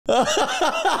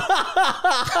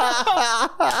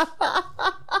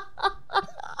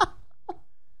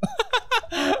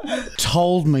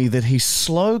Told me that he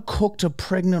slow cooked a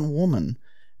pregnant woman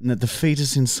and that the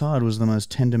fetus inside was the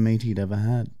most tender meat he'd ever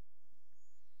had.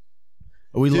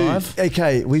 Are we live?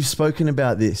 Okay, we've spoken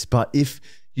about this, but if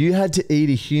you had to eat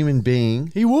a human being,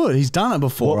 He would. He's done it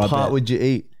before. what I part bet. would you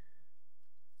eat?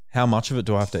 How much of it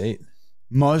do I have to eat?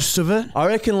 Most of it. I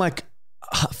reckon like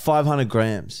 500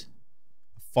 grams.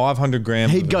 500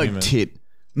 grams. He'd of go a human. tit.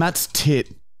 Matt's tit.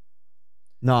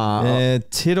 Nah. Yeah,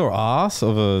 tit or ass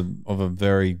of a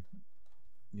very,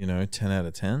 10 out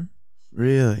of 10.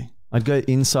 Really? I'd go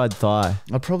inside thigh.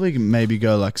 I'd probably maybe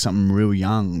go like something real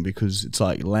young because it's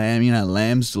like lamb.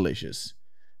 Lamb's delicious.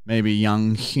 Maybe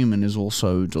young human is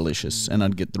also delicious, and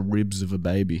I'd get the ribs of a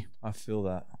baby. I feel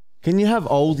that. Can you have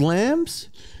old lambs?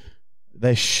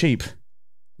 They're sheep.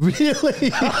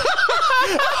 Really?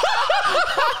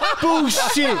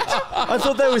 Bullshit. I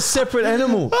thought they were separate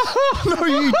animals. No,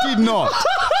 you did not.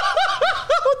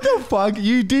 What the fuck?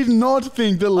 You did not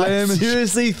think that I lamb and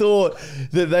seriously thought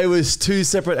that they was two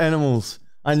separate animals.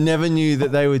 I never knew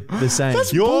that they were the same.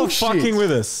 That's You're bullshit. fucking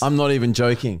with us. I'm not even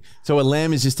joking. So a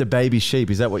lamb is just a baby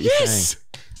sheep. Is that what you're Yes. saying?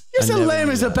 Yes, I a never lamb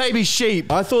knew is a that. baby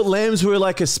sheep. I thought lambs were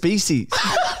like a species.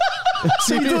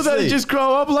 So you thought they'd just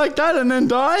grow up like that and then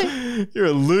die? You're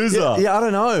a loser. Yeah, I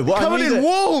don't know. Well, I Covered knew in that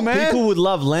wool, man. People would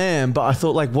love lamb, but I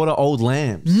thought like, what are old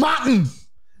lambs? Mutton.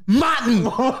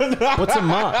 What's a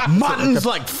mutt? Mutton's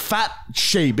like fat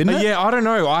sheep, isn't it? Yeah, I don't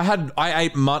know. I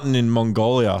ate mutton in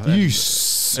Mongolia. You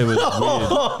It was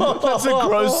weird. That's a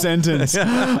gross sentence.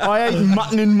 I ate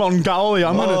mutton in Mongolia.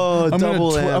 I'm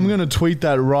gonna tweet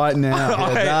that right now.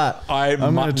 I ate I'm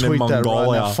gonna mutton in tweet that right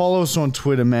Mongolia. now. Follow us on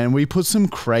Twitter, man. We put some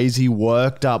crazy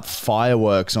worked up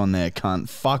fireworks on there, cunt.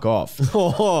 Fuck off.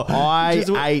 I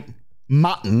ate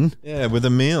mutton Yeah, with a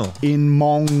meal. in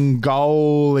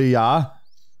Mongolia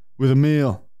with a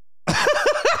meal.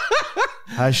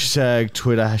 Hashtag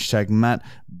Twitter, hashtag Matt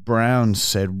Brown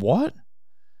said what?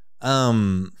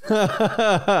 I've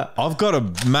got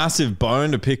a massive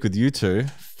bone to pick with you two.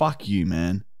 Fuck you,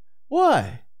 man.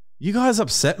 Why? You guys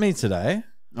upset me today.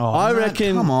 Oh, I Matt,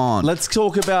 reckon. Come on. Let's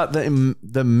talk about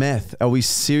the meth. Are we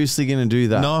seriously going to do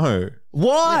that? No.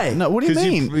 Why? No, what do you Because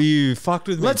mean? you fucked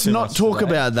with me. Let's too not much talk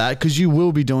today. about that because you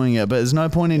will be doing it. But there's no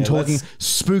point in talking,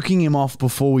 spooking him off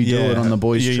before we do it on the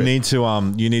boys' You trip. need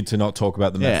to not talk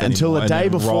about the meth Yeah, until anymore, the and day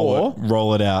then before.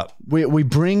 roll it out. We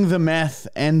bring the meth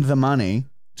and the money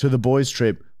to the boys'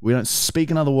 trip. We don't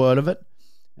speak another word of it,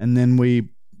 and then we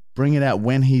bring it out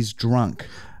when he's drunk.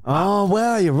 Oh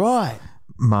wow, you're right.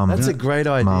 Mum, That's a great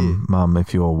idea. Mum,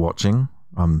 if you're watching,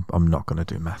 I'm not going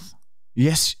to do math.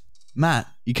 Yes, Matt,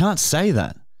 you can't say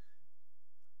that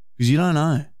because you don't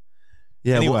know.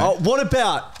 Yeah. Anyway. What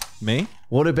about Me?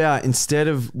 What about instead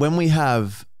of when we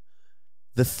have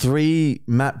the 3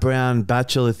 Matt Brown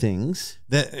bachelor things,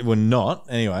 We're not,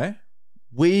 anyway.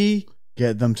 we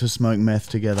Get them to smoke meth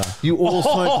together. you all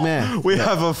smoke meth. We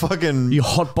have a fucking You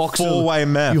hotbox four-way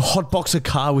meth. You hotbox a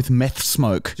car with meth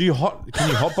smoke. Can you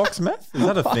hotbox meth? Is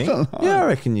that a thing? Yeah, I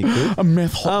reckon you could. A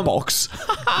meth hotbox.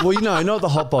 Well, not the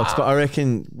hot box, but I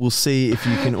reckon we'll see if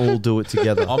you can all do it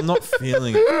together. I'm not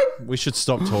feeling it. We should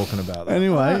stop talking about that.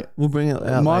 Anyway, We'll bring it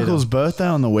out Michael's later. birthday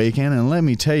on the weekend, and let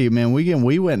me tell you, man,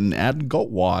 we went out and got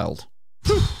wild.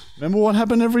 Remember what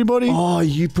happened, everybody? Oh,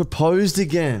 you proposed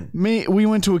again. We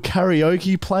went to a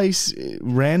karaoke place,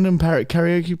 random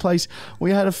karaoke place.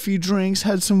 We had a few drinks,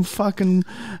 had some fucking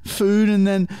food, and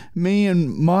then me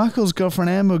and Michael's girlfriend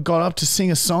Amber got up to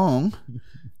sing a song,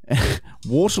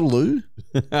 Waterloo,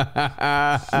 which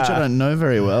I don't know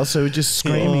very well, so we're just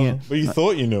screaming it. But you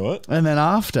thought you knew it. And then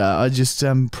after, I just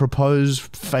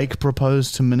fake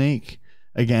proposed to Monique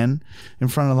again in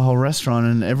front of the whole restaurant,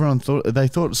 and everyone thought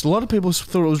a lot of people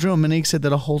thought it was real. Monique said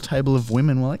that a whole table of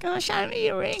women were like, "Oh, show me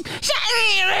your ring, show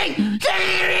me your ring, show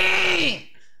me your ring."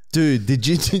 Dude, did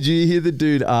you hear the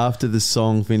dude after the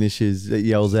song finishes that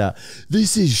yells out,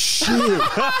 "This is shit"? Did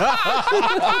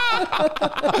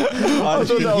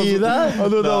you hear that? I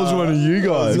thought that was one of you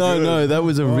guys. No, that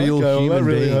was a real human that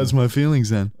really being. hurts my feelings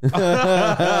then. No,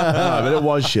 but it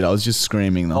was shit. I was just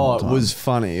screaming the whole Oh, time. it was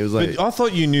funny. It was like, I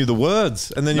thought you knew the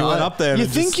words, and then you went up there. And You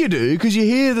think you do because you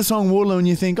hear the song Waterloo and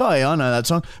you think, oh yeah, I know that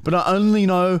song, but I only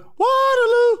know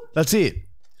Waterloo. That's it.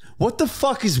 what the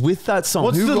fuck is with that song?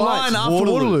 What's Who the writes line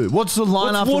after Waterloo? What's the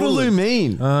line What's after Waterloo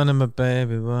mean? I'm a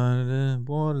baby.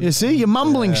 Waterloo. You see, you're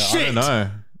mumbling I shit. don't know.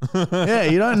 Yeah,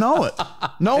 you don't know it.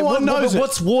 No one knows it.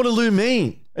 What's Waterloo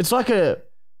mean? It's like a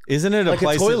Isn't it a Like a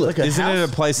place? toilet, like a isn't it house?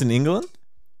 a place in England?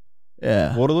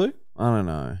 yeah. Waterloo. I don't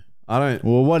know. I don't.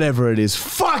 Well, whatever it is,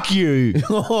 fuck you.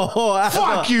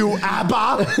 Fuck you,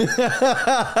 ABBA.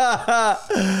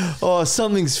 Oh,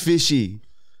 something's fishy.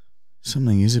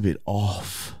 Something is a bit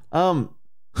off. So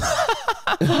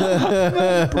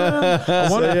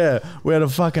yeah, we had a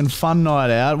fucking fun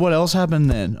night out. What else happened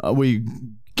then? We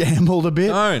gambled a bit.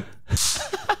 Don't.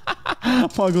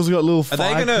 Michael's got little Are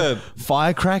they gonna?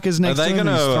 firecrackers next Are they to him.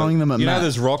 gonna? He's throwing them at you know, Matt.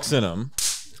 there's rocks in them.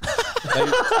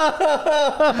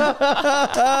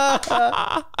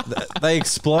 They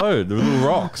explode. They're little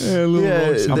rocks. Yeah, little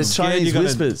rocks. there's Chinese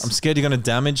whispers. I'm scared you're gonna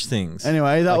damage things.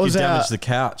 Anyway, that like was you our damaged the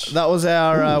couch. that was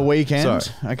our weekend.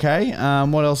 Sorry. Okay.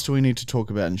 What else do we need to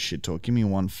talk about in shit talk? Give me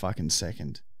 1 fucking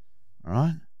second. All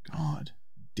right. God,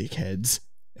 dickheads.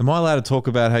 Am I allowed to talk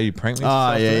about how you pranked me?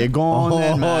 Oh yeah, you're gone.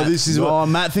 Then, Matt. this is Go what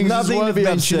on, Matt thinks nothing it's to worth be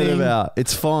upset mentioning. about.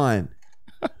 It's fine.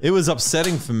 It was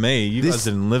upsetting for me. You guys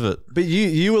didn't live it. But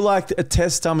you were like a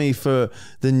test dummy for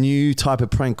the new type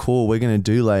of prank call we're going to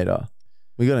do later.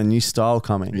 We got a new style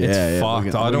coming. Yeah, It's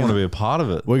fucked. we're I don't want to be a part of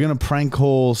it. We're going to prank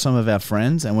call some of our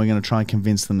friends and we're going to try and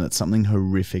convince them that something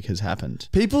horrific has happened.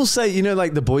 People say, you know,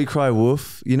 like the boy cry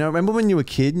wolf. You know, remember when you were a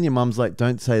kid and your mum's like,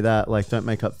 don't say that, like don't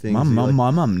make up things. My You're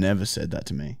like, mum never said that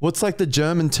to me. what's like the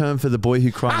German term for the boy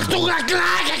who cries? Oh,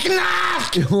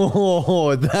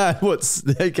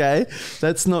 okay.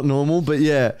 That's not normal, but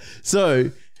yeah.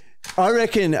 So I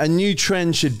reckon a new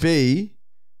trend should be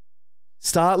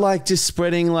start like just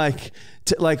spreading like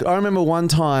I remember one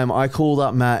time I called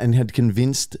up Matt and had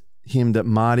convinced him that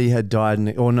Marty had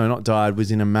died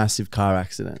was in a massive car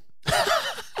accident.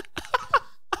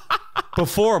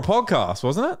 Before a podcast,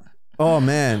 wasn't it? Oh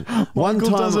man. One Michael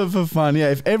time does it for fun. Yeah,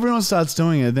 if everyone starts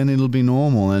doing it, then it'll be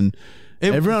normal and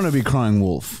everyone will be crying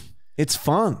wolf. it's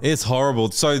fun. It's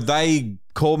horrible. So they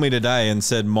called me today and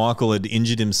said Michael had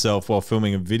injured himself while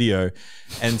filming a video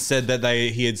and said that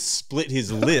he had split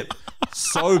his lip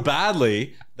so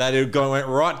badly that it went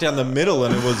right down the middle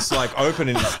and it was like open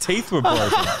and his teeth were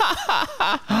broken.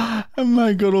 And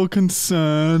Matt got all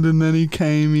concerned and then he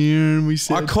came here and we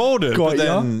said, I called it, "Got but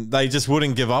ya?" then they just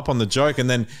wouldn't give up on the joke. And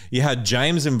then you had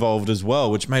James involved as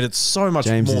well, which made it so much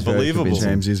James more is very believable. convincing.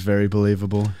 James is very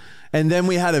believable. And then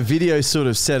we had a video sort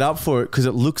of set up for it because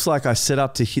it looks like I set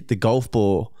up to hit the golf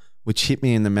ball, which hit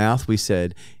me in the mouth, we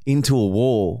said, into a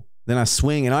wall. Then I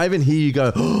swing and I even hear you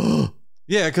go, oh,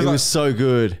 Yeah, it because was so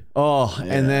good. Oh,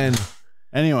 and then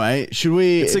Anyway, should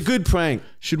we it's a good prank.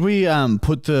 should we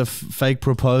put the fake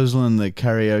proposal and the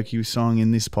karaoke song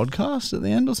in this podcast at the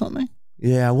end or something?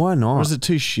 Yeah, why not? Or is it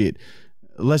too shit?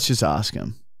 Let's just ask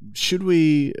him. Should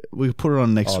we put it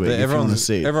on next week if you want to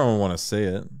see it? Everyone will want to see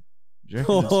it. Do you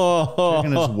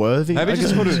reckon it's worthy? Maybe I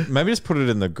just guess- put it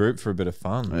in the group for a bit of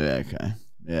fun. Yeah, okay.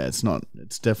 Yeah, it's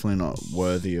definitely not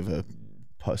worthy of a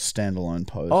standalone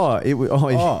post. Oh, it was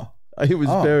it was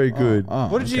very good.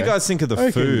 What did you guys think of the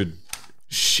Okay. food?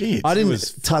 Shit. I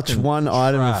was didn't touch fucking one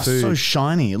item of trash. food. so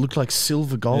shiny. It looked like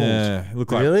silver gold. Yeah, it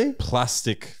looked like Really?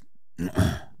 plastic.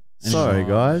 Sorry,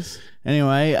 guys.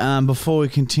 Anyway, before we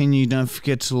continue, don't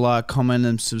forget to like, comment,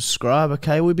 and subscribe.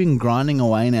 Okay, we've been grinding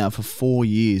away now for 4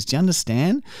 years. Do you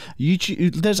understand?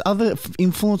 YouTube, there's other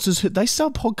influencers who they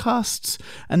start podcasts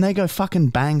and they go fucking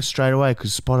bang straight away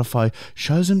because Spotify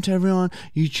shows them to everyone.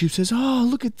 YouTube says, "Oh,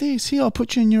 look at this. Here, I'll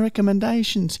put you in your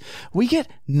recommendations." We get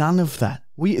none of that.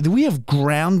 We have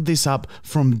ground this up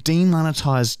from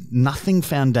demonetized nothing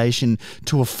foundation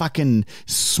to a fucking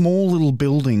small little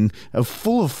building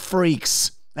full of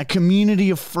freaks. A community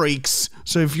of freaks.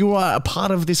 So if you are a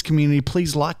part of this community,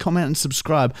 please like, comment, and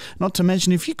subscribe. Not to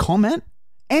mention, if you comment,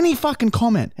 any fucking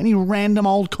comment, any random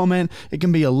old comment, it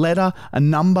can be a letter, a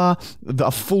number,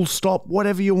 a full stop,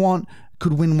 whatever you want,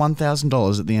 could win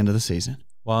 $1,000 at the end of the season.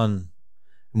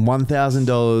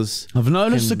 $1,000. I've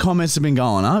noticed the comments have been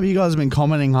going up. You guys have been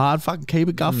commenting hard. Fucking keep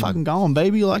it fucking going,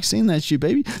 baby. You like seeing that shit,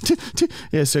 baby.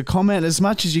 Yeah, so comment as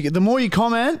much as you get. The more you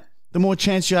comment, the more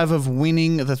chance you have of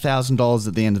winning the $1,000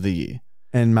 at the end of the year.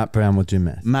 And Matt Brown will do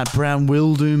meth. Matt Brown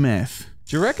will do meth.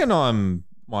 Do you reckon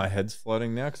my head's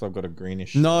floating now because I've got a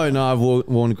greenish? No, I've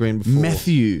worn green before.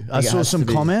 Matthew. I think it saw has some to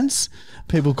be. comments.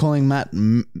 People calling Matt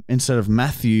instead of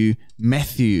Matthew.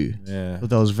 Yeah. But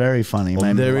that was very funny.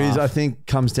 Made me There is, laugh. I think,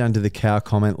 comes down to the cow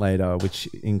comment later, which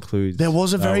includes. There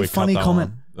was a very we cut funny that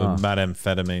comment. one. The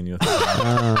methamphetamine. You're thinking.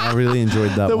 I really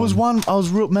enjoyed that. There was one. I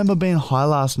remember being high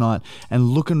last night and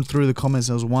looking through the comments.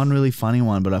 There was one really funny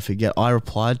one, but I forget. I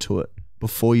replied to it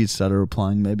before you started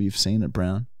replying. Maybe you've seen it,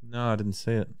 Brown. No, I didn't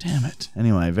see it. Damn it.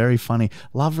 Anyway, very funny.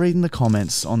 Love reading the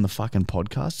comments on the fucking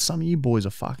podcast. Some of you boys are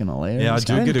fucking hilarious. Yeah, I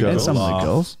do get a And good some of laugh. the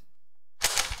girls.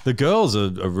 The girls are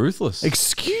ruthless.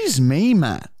 Excuse me,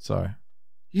 Matt. Sorry.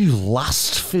 You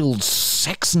lust-filled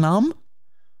sex numb.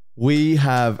 we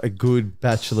have a good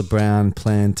Bachelor Brown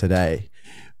plan today.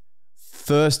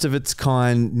 First of its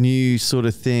kind, new sort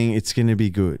of thing. It's going to be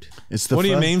good. It's the What do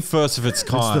you first- mean first of its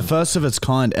kind? It's the first of its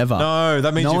kind ever. No,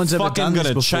 that means No you're one's ever fucking done this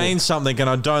going to before. change something and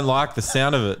I don't like the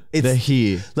sound of it. They're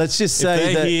here. Let's just If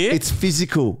say they're that here- it's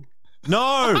physical. No.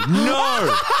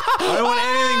 I don't want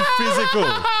anything physical.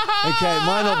 Okay, it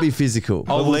might not be physical.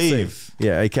 I'll but we'll see. leave.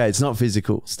 Yeah, okay, it's not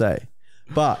physical. Stay.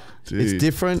 But it's Dude.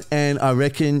 different and I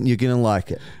reckon you're going to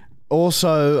like it.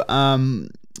 Also, look.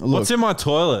 What's in my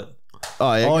toilet?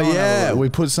 Oh yeah, Oh, go on, have a yeah. look. We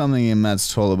put something in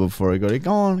Matt's toilet before he got it.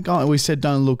 Go on. We said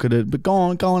don't look at it, but go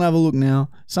on and have a look now.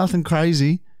 It's nothing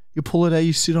crazy. You pull it out,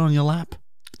 you sit on your lap.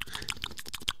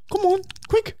 Come on,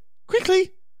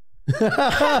 quickly.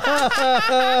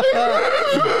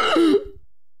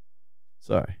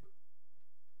 Sorry.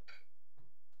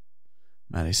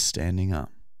 Matt is standing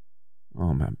up.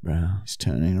 Oh, man, bro. He's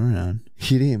turning around.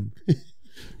 Hit him.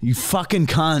 You fucking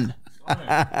cunt.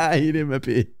 Hit him a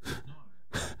bit.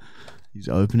 He's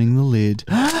opening the lid.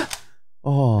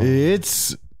 Oh.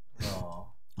 It's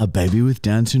a baby with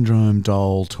Down syndrome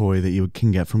doll toy that you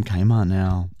can get from Kmart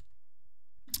now.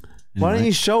 Why don't Anyway.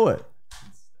 you show it?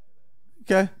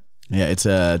 Okay. Yeah, it's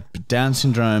a Down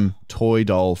syndrome toy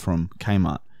doll from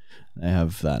Kmart. They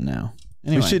have that now.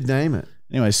 Anyway, We should name it.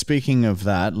 Anyway, speaking of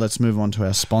that, let's move on to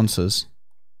our sponsors.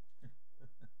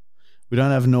 We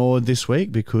don't have Nord this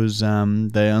week because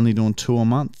they're only doing 2 a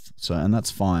month, and that's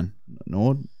fine.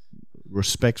 Nord,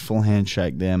 respectful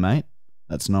handshake there, mate.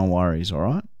 That's no worries, all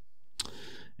right?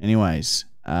 Anyways,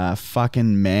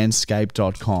 fucking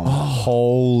manscaped.com.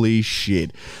 Holy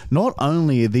shit. Not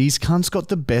only are these cunts got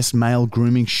the best male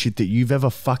grooming shit that you've ever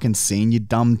fucking seen, you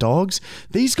dumb dogs,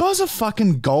 these guys are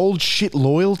fucking gold shit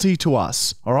loyalty to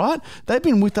us, all right? They've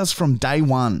been with us from day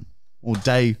one or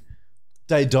day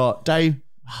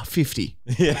 50.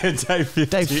 Yeah, day 50.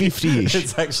 Day 50-ish.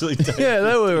 It's actually day Yeah,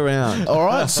 they were around. All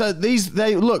right, so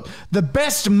they look the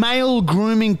best male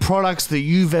grooming products that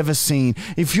you've ever seen.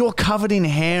 If you're covered in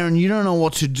hair and you don't know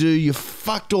what to do, you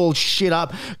fucked all shit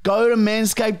up. Go to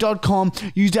manscaped.com.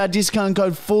 Use our discount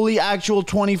code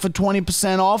FullyActual20 for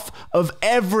 20% off of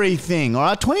everything. All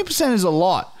right, 20% is a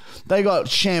lot. They got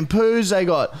shampoos, they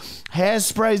got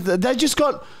hairsprays. They just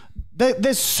got.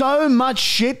 There's so much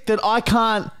shit that I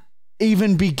can't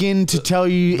even begin to tell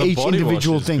you the each body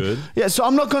individual wash is thing. good. Yeah, so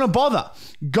I'm not going to bother.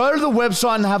 Go to the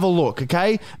website and have a look,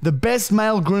 okay? The best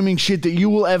male grooming shit that you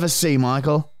will ever see,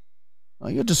 Michael. Oh,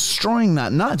 you're destroying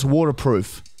that. No, it's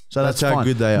waterproof. So that's how fine.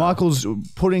 good they are. Michael's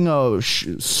putting a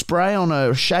spray on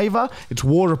a shaver. It's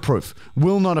waterproof.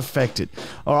 Will not affect it.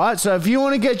 All right, so if you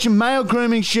want to get your male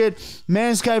grooming shit,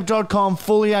 manscaped.com,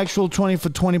 FullyActual20 for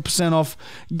 20% off.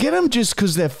 Get them just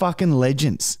because they're fucking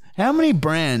legends. How many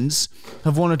brands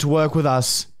have wanted to work with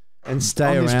us And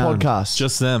stay on this around. podcast?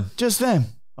 Just them. Just them.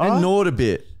 all And right? Nord a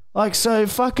bit. Like, so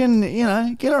fucking,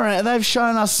 get around. They've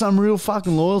shown us some real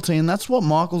fucking loyalty, and that's what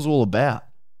Michael's all about.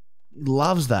 He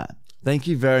loves that. Thank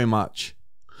you very much.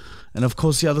 And of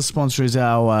course, the other sponsor is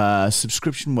our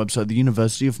subscription website, the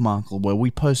University of Michael, where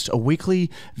we post a weekly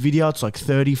video. It's like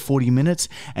 30, 40 minutes,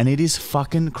 and it is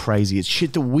fucking crazy. It's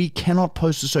shit that we cannot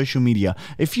post to social media.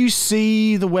 If you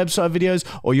see the website videos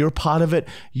or you're a part of it,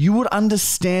 you would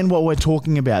understand what we're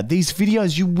talking about. These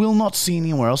videos you will not see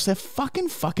anywhere else. They're fucking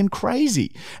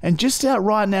crazy. And just out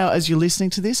right now, as you're listening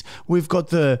to this, we've got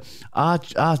the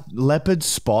leopard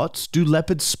spots. Do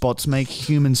leopard spots make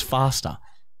humans faster?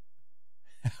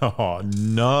 Oh,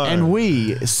 no. And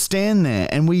we stand there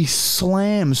and we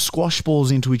slam squash balls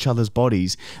into each other's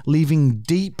bodies, leaving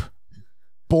deep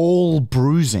ball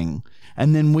bruising.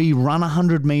 And then we run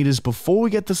 100 meters before we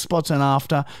get the spots and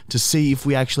after to see if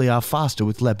we actually are faster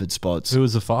with leopard spots. Who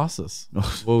was the fastest?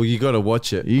 Well, you got to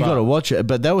watch it. You But got to watch it.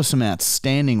 But there were some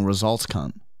outstanding results,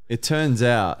 cunt. It turns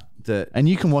out that And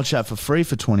you can watch that for free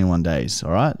for 21 days,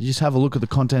 all right? You just have a look at the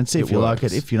content, see if It you like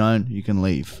works. it. If you don't, you can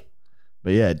leave.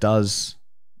 But yeah, it does.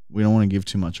 We don't want to give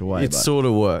too much away. it but sort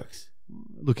of works.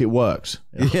 look, it works.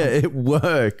 Yeah, it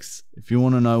works. If you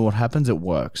want to know what happens, it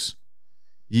works.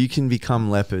 You can become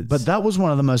leopards. But that was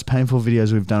one of the most painful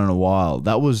videos we've done in a while.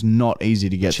 That was not easy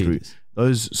to get through. Jeez.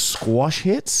 Those squash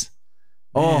hits,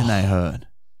 man, they hurt.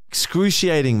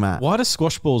 excruciating, Matt. Why do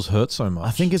squash balls hurt so much?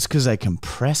 I think it's because they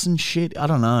compress and shit. I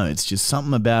don't know. It's just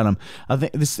something about them. I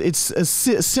think it's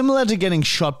similar to getting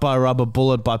shot by a rubber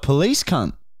bullet by police,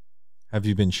 cunt. Have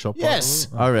you been shot by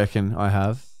Yes. one? I reckon I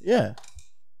have. Yeah,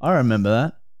 I remember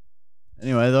that.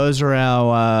 Anyway, those are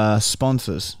our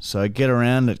sponsors. So get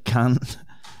around it, cunt.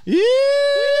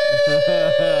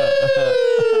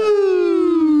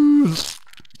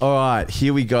 All right,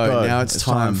 here we go. Go. Now it's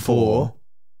time for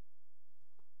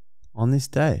On this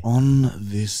day. On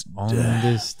this day. On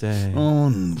this day.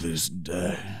 On this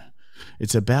day.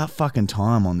 It's about fucking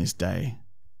time on this day.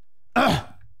 Here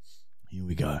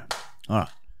we go. All right.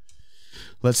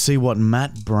 Let's see what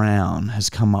Matt Brown has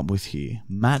come up with here.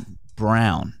 Matt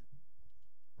Brown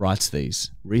writes these,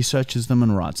 researches them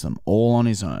and writes them all on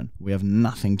his own. We have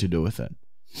nothing to do with it.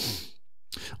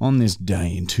 On this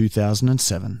day in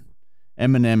 2007,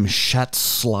 Eminem shat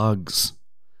slugs.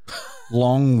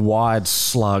 Long, wide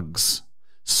slugs.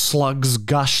 Slugs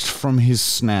gushed from his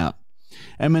snout.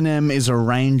 Eminem is a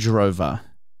Range Rover.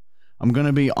 I'm going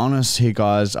to be honest here,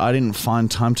 guys. I didn't find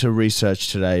time to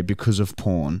research today because of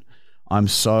porn. I'm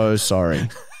so sorry.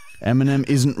 Eminem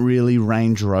isn't really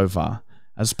Range Rover.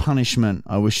 As punishment,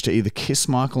 I wish to either kiss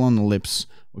Michael on the lips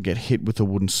or get hit with a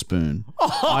wooden spoon.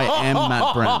 I am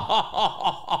Matt Brown.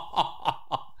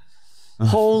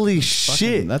 Holy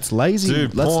shit. That's lazy.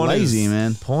 Dude, that's lazy,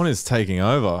 man. Porn is taking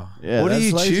over. Yeah, What do that's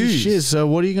you lazy choose? shit. So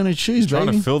what are you going to choose, Trying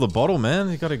baby? to fill the bottle, man.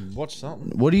 You got to watch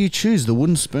something. What do you choose, the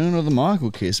wooden spoon or the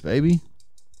Michael kiss, baby?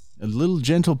 A little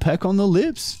gentle peck on the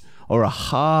lips or a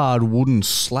hard wooden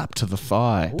slap to the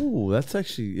thigh? Ooh, that's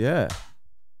actually, yeah.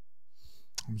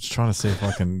 I'm just trying to see if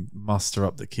I can muster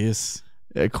up the kiss.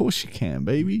 Yeah, of course you can,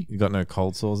 baby. You got no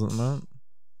cold sores at the moment?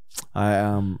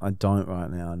 I don't right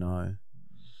now, no.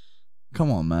 Come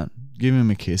on, Matt. Give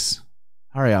him a kiss.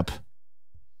 Hurry up.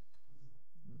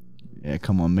 Yeah,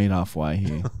 come on. Meet halfway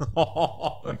here.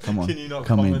 Come on. Can you not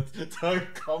come comment?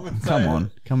 Don't comment. in. Come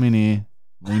on. Come in here.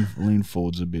 Lean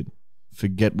forwards a bit.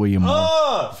 Forget where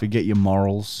forget your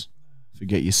morals.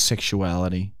 Forget your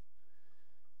sexuality.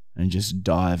 And just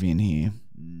dive in here.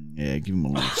 Yeah, give him a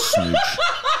little smooch.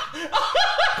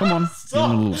 Come on. Give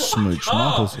him a little smooch.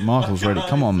 Michael's ready.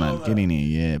 Come on, man. Get in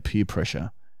here. Yeah, peer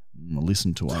pressure.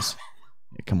 Listen to us.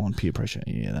 Yeah, come on, peer pressure.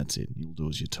 Yeah, that's it. You'll do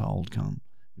as you're told, come.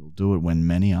 You'll do it when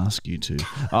many ask you to.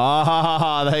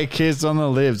 Ah, they kiss on the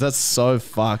lips. That's so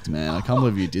fucked, man. I can't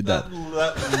believe you did that.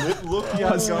 That lip look you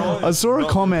have going. I saw a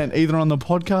comment either on the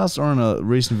podcast or on a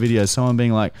recent video, someone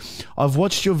being like, I've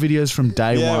watched your videos from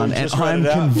day one we and just read I'm it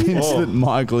out. convinced Oh. that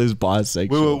Michael is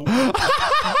bisexual.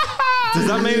 Does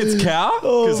that mean it's cow?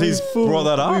 Because he's brought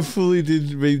that up. We fully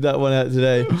did read that one out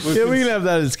today. Yeah, we can have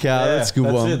that as cow. That's a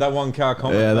good one. It. That one cow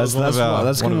comment. Yeah, That was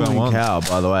that's one going of to our be ones. cow,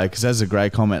 by the way, because that's a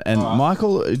great comment. And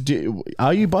Michael,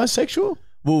 are you bisexual?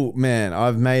 Well, man,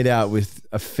 I've made out with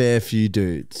a fair few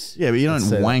dudes. Yeah, but you Let's say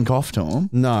don't that. wank off to them.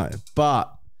 No,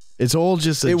 but It's all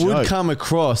just a it joke. would come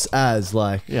across as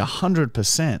like, Yeah,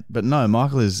 100%. But no,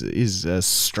 Michael is a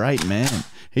straight man.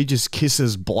 He just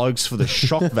kisses blokes for the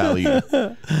shock value.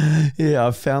 yeah,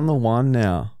 I've found the one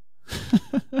now.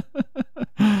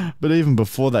 But even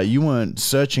before that, you weren't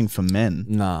searching for men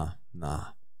Nah.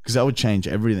 because that would change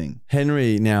everything.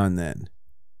 Henry now and then,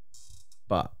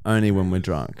 but only when we're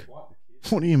drunk.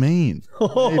 What do you mean?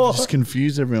 You've just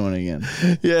confused everyone again.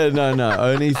 Yeah, no,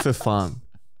 only for fun.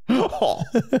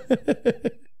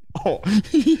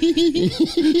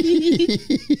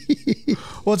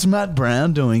 What's Matt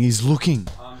Brown doing? He's looking.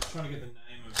 I'm just trying to get the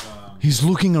name of. He's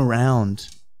looking around.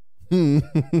 All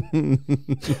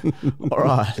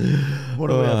right. What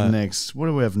do we have next? What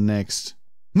do we have next?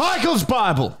 Michael's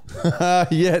Bible.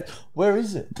 Yeah, where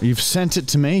is it? You've sent it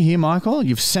to me here, Michael.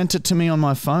 You've sent it to me on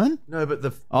my phone. No, but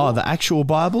the Oh, the actual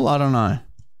Bible? I don't know.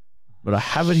 But I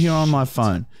have it here on my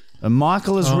phone. And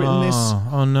Michael has written this.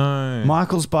 Oh no.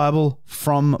 Michael's Bible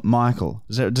from Michael.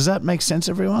 Does that make sense,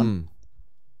 everyone?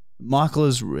 Michael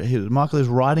is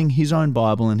writing his own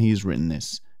Bible and he has written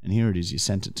this. And here it is. You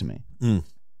sent it to me.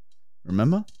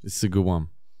 Remember? It's a good one.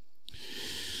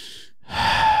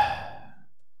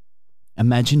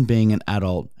 Imagine being an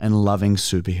adult and loving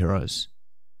superheroes.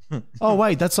 Oh,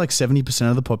 wait, that's like 70%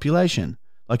 of the population.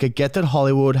 Like, I get that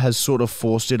Hollywood has sort of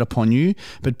forced it upon you,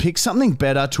 but pick something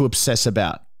better to obsess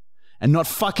about. And not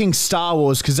fucking Star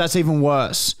Wars, because that's even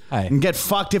worse. Hey. And get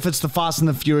fucked if it's the Fast and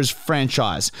the Furious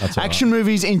franchise. That's all Action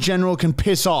movies in general can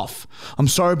piss off. I'm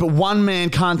sorry, but one man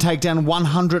can't take down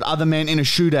 100 other men in a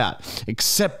shootout,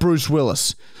 except Bruce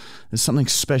Willis. There's something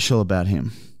special about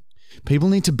him. People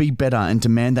need to be better and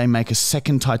demand they make a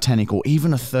second Titanic or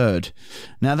even a third.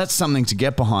 Now that's something to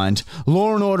get behind.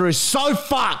 Law and Order is so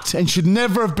fucked and should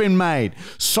never have been made.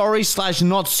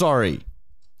 Sorry/not sorry.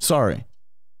 Sorry.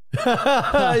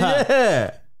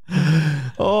 Yeah.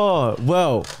 Oh,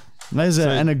 well. There's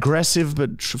an aggressive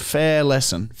but fair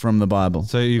lesson from the Bible.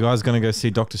 So you guys going to go see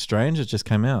Doctor Strange? It just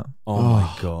came out. Oh,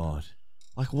 my God.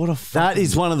 Like, what a That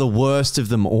is one of the worst of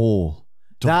them all.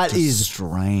 That is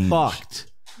strange. fucked.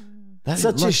 That's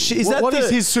Such a shit. Is that what the- is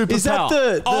his superpower? is that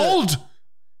the- old?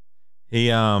 He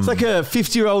It's like a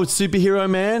 50-year-old superhero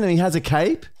man and he has a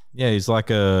cape. yeah, he's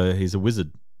a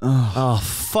wizard. Oh,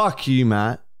 fuck you,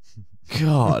 Matt.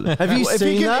 God. Have you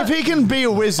seen that? If he can be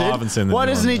a wizard, I haven't seen the why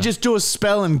new doesn't one, he though. just do a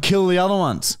spell and kill the other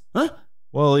ones? Huh?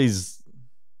 Well, you'd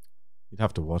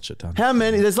have to watch it, Dan. How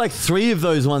many? There's like 3 of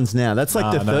those ones now. That's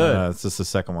like the third. No, it's just the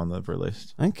second one they've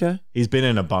released. Okay. He's been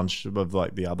in a bunch of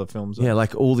like the other films. Yeah,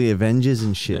 like all the Avengers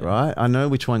and shit, right? I know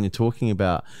which one you're talking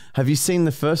about. Have you seen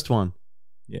the first one?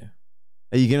 Yeah.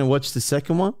 Are you going to watch the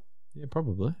second one? Yeah,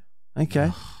 probably.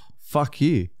 Okay. Fuck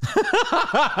you.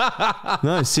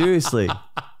 No, seriously.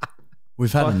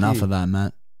 We've had Fuck enough you. of that,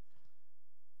 Matt.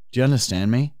 Do you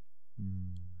understand me?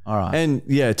 All right. And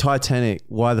yeah, Titanic.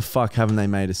 Why the fuck haven't they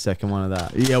made a second one of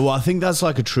that? Yeah, well, I think that's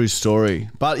like a true story.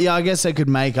 But yeah, I guess they could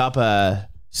make up a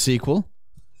sequel.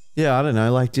 Yeah, I don't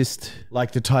know. Like just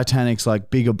Like the Titanic's like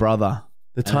bigger brother.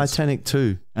 the Titanic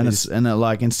 2. And it's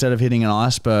like instead of hitting an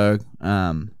iceberg,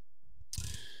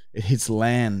 it hits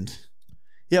land.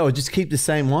 Yeah, or just keep the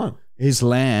same one. His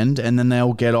land, and then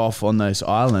they'll get off on this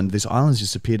island. This island's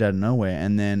just appeared out of nowhere,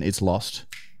 and then it's lost.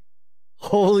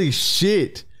 Holy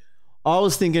shit. I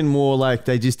was thinking more like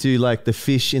they just do like the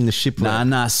fish in the shipwreck.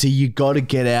 Nah. See, you got to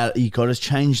get out. You got to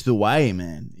change the way,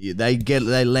 man. They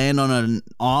land on an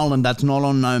island that's not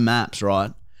on no maps,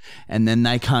 right? And then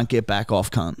they can't get back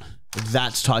off, cunt.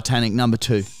 That's Titanic number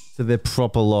 2. So they're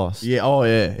proper lost. Yeah. Oh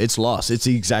yeah. It's lost. It's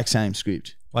the exact same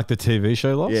script. Like the TV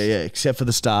show Lost? Yeah. Except for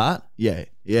the start. Yeah.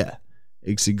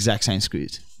 It's the exact same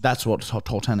script. That's what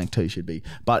Titanic 2 should be.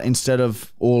 But instead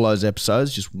of all those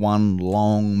episodes, just one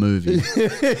long movie.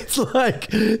 It's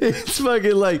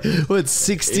fucking like, what,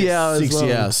 60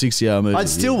 hours 60 hour movie. I'd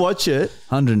still watch it.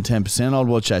 110%. I'd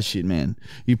watch that shit, man.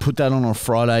 You put that on a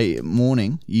Friday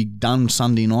morning, you done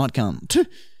Sunday night, cunt.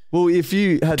 Well, if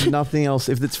you had nothing else,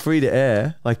 if it's free to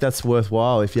air, like that's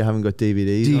worthwhile if you haven't got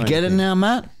DVDs. Do you or get it anything. now,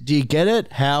 Matt? Do you get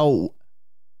it? How?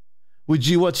 Would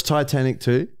you watch Titanic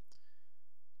 2?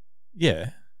 Yeah.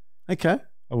 Okay.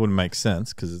 That wouldn't make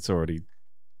sense because it's already.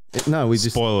 No, we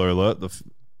just. Spoiler alert.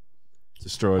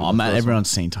 Destroyed. Oh, the Matt, first one. everyone's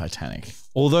seen Titanic.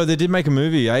 Although they did make a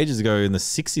movie ages ago in the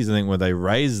 60s, I think, where they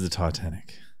raised the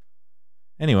Titanic.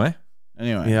 Anyway.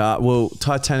 Yeah, well,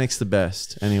 Titanic's the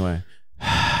best. Anyway.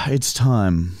 It's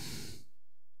time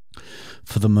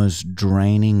for the most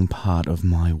draining part of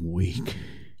my week.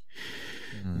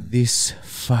 This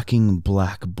fucking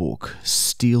black book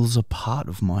steals a part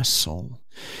of my soul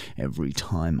every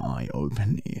time I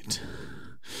open it.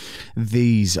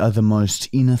 These are the most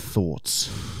inner thoughts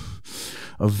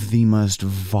of the most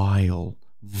vile,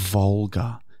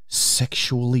 vulgar,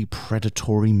 sexually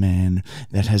predatory man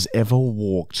that has ever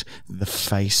walked the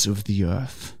face of the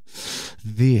earth.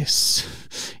 This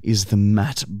is the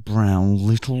Matt Brown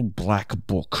Little Black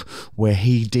Book, where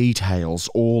he details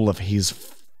all of his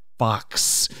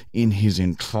fucks in his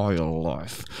entire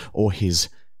life, or his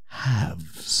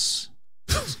haves,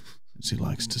 as he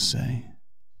likes to say.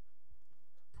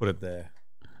 Put it there.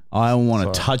 I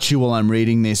want to touch you while I'm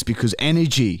reading this because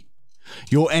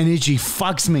your energy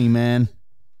fucks me, man.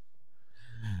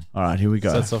 All right, here we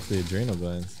go. Sets off the adrenal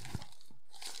glands.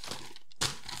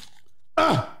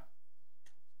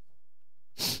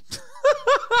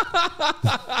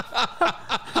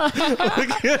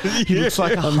 He looks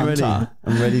like a hunter.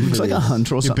 I'm ready for Looks like this. a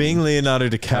hunter or You're something. being Leonardo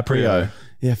DiCaprio.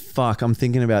 Yeah, fuck. I'm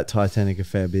thinking about Titanic a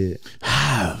fair bit.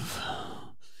 Have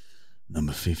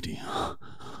number 50.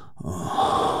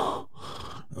 Long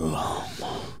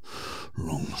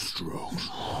strokes.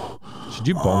 Should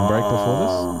you bong break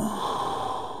before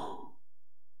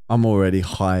I'm already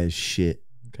high as shit.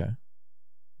 this? Okay.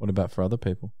 What about for other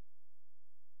people?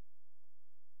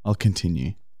 I'll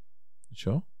continue.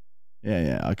 Sure.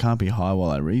 Yeah. I can't be high while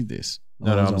I read this.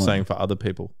 No, Otherwise I'm I won't- saying for other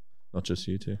people, not just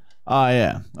you two. Oh,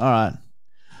 yeah. All right.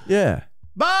 Yeah.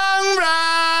 Bong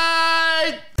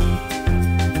right!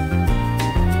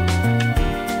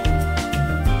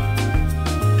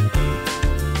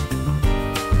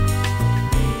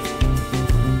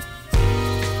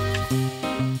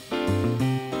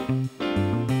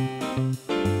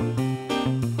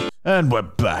 And we're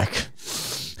back.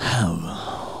 Have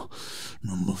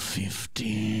number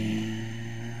 50.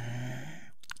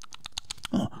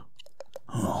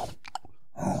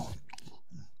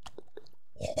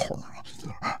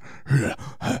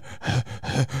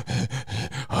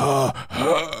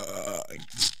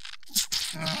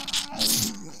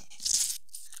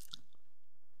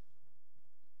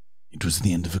 It was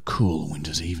the end of a cool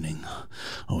winter's evening.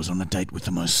 I was on a date with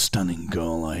the most stunning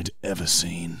girl I had ever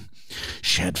seen.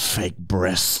 She had fake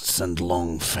breasts and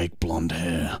long fake blonde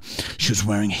hair. She was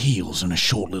wearing heels and a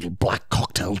short little black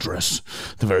cocktail dress.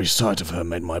 The very sight of her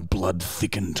made my blood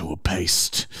thicken to a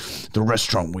paste. The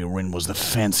restaurant we were in was the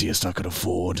fanciest I could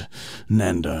afford.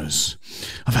 Nando's.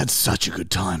 I've had such a good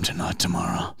time tonight,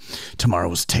 Tamara. Tamara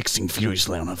was texting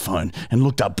furiously on her phone and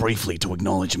looked up briefly to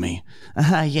acknowledge me.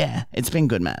 Yeah, it's been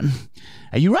good, man.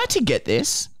 Are you right to get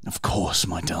this? Of course,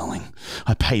 my darling.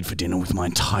 I paid for dinner with my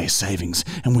entire savings,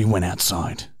 and we went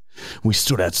outside. We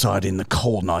stood outside in the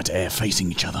cold night air facing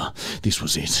each other. This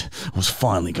was it. I was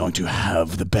finally going to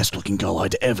have the best-looking girl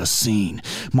I'd ever seen.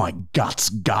 My guts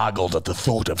gargled at the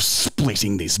thought of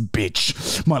splitting this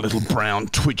bitch. My little brown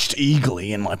twitched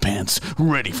eagerly in my pants,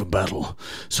 ready for battle.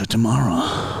 So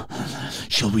tomorrow,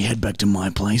 shall we head back to my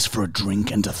place for a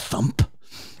drink and a thump?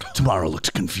 Tamara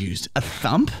looked confused. A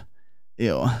thump?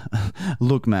 Ew.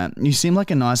 Look, man, you seem like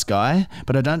a nice guy,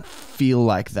 but I don't feel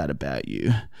like that about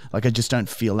you. Like, I just don't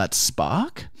feel that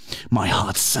spark. My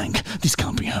heart sank. This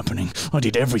can't be happening. I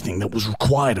did everything that was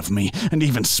required of me, and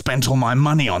even spent all my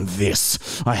money on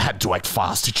this. I had to act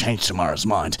fast to change Tamara's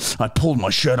mind. I pulled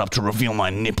my shirt up to reveal my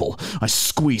nipple. I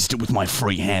squeezed it with my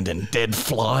free hand, and dead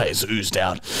flies oozed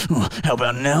out. How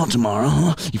about now, Tamara?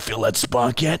 Huh? You feel that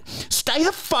spark yet? Stay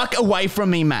the fuck away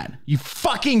from me, man. You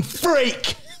fucking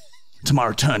freak!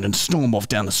 Tamara turned and stormed off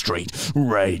down the street.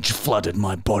 Rage flooded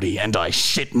my body, and I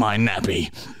shit my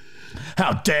nappy.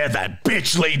 How dare that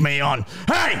bitch lead me on?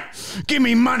 Hey! Give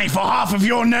me money for half of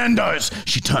your Nando's!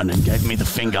 She turned and gave me the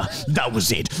finger. That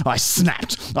was it. I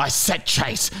snapped. I set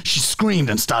chase. She screamed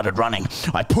and started running.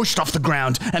 I pushed off the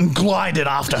ground and glided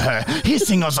after her,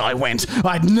 hissing as I went.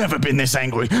 I'd never been this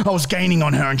angry. I was gaining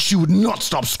on her and she would not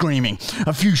stop screaming.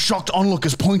 A few shocked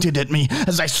onlookers pointed at me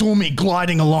as they saw me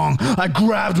gliding along. I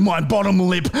grabbed my bottom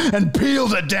lip and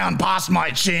peeled it down past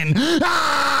my chin.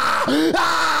 Ah!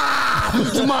 Ah!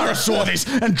 Tamara saw this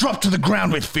and dropped to the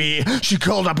ground with fear. She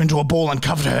curled up into a ball and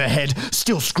covered her head,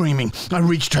 still screaming. I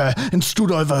reached her and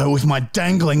stood over her with my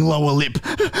dangling lower lip.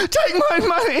 Take my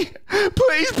money!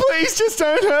 Please, just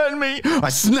don't hurt me! I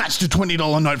snatched a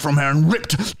 $20 note from her and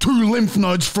ripped 2 lymph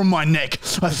nodes from my neck.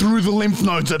 I threw the lymph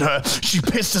nodes at her. She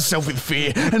pissed herself with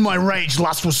fear, and my rage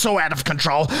lust was so out of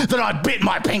control that I bit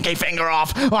my pinky finger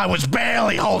off. I was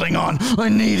barely holding on. I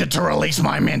needed to release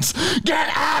my mints. Get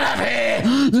out of here!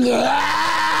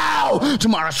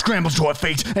 Tamara scrambled to her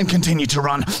feet and continued to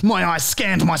run. My eyes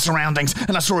scanned my surroundings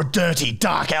and I saw a dirty,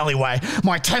 dark alleyway.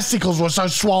 My testicles were so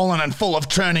swollen and full of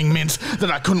churning mints that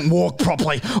I couldn't walk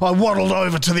properly. I waddled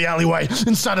over to the alleyway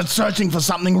and started searching for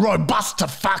something robust to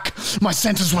fuck. My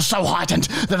senses were so heightened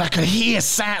that I could hear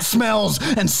smells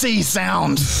and see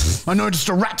sounds. I noticed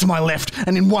a rat to my left,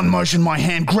 and in one motion my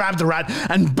hand grabbed the rat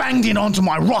and banged it onto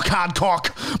my rock-hard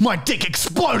cock. My dick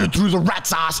exploded through the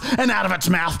rat's ass and out of its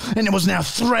mouth, and it was now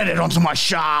threaded onto my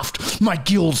shaft. My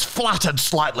gills fluttered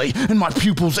slightly and my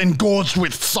pupils engorged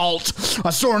with salt.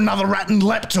 I saw another rat and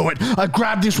leapt to it. I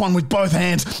grabbed this one with both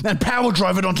hands and power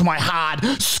drove it onto my hard,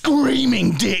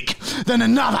 screaming dick. Then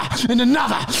another and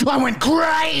another. I went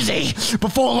crazy.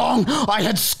 Before long, I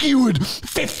had skewered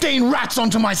 15 rats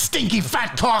onto my stinky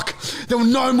fat cock. There was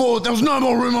no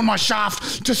more room on my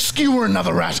shaft to skewer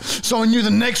another rat, so I knew the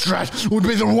next rat would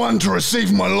be the one to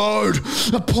receive my load.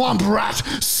 A plump rat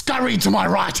scurried to my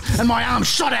right, and my arm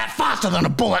shot out faster than a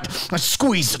bullet. I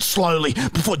squeezed it slowly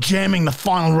before jamming the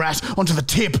final rat onto the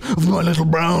tip of my little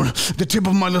brown. The tip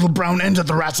of my little brown entered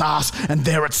the rat's ass, and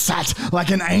there it sat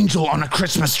like an angel on a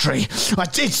Christmas tree.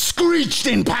 It screeched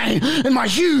in pain, and my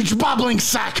huge bubbling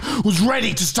sack was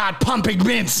ready to start pumping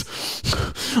mints.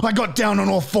 I got down on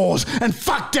all fours and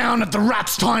fucked down at the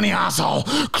rat's tiny asshole.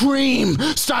 Cream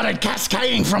started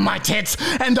cascading from my tits,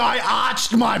 and I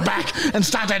arched my back and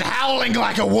started howling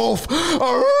like a wolf.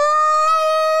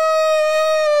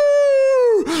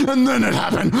 And then it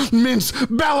happened. Mints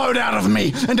bellowed out of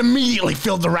me and immediately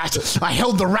filled the rat. I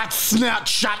held the rat's snout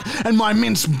shut and my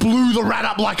mints blew the rat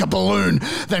up like a balloon.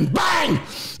 Then bang!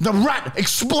 The rat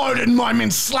exploded and my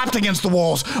mints slapped against the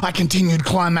walls. I continued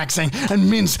climaxing and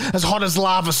mints as hot as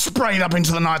lava sprayed up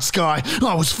into the night sky.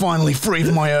 I was finally free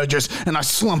of my urges and I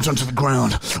slumped onto the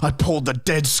ground. I pulled the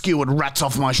dead skewered rats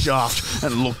off my shaft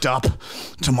and looked up.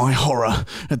 To my horror,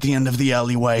 at the end of the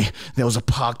alleyway, there was a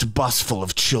parked bus full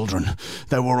of children.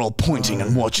 They were all pointing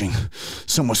and watching.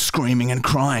 Some were screaming and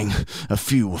crying. A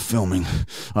few were filming.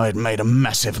 I had made a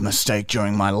massive mistake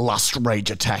during my lust rage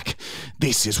attack.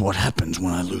 This is what happens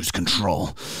when I lose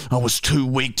control. I was too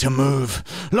weak to move.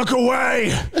 Look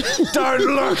away! Don't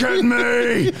look at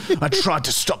me! I tried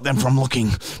to stop them from looking,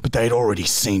 but they had already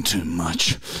seen too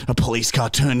much. A police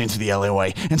car turned into the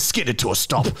alleyway and skidded to a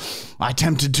stop. I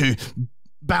attempted to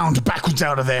bound backwards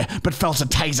out of there, but felt a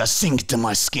taser sink to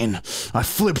my skin. I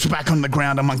flipped back on the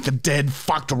ground among the dead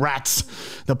fucked rats.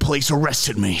 The police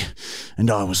arrested me, and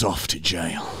I was off to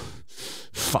jail.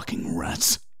 Fucking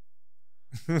rats.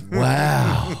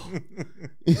 Wow.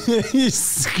 You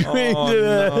screamed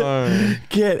at her. no.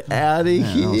 Get out of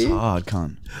That was here. hard,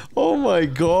 cunt. Oh my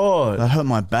God. That hurt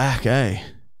my back, eh?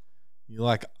 You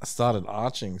like started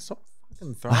arching. Stop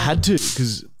fucking throwing. I had to,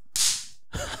 because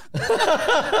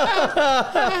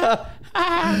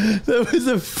There was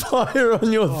a fire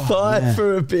on your thigh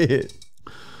for a bit.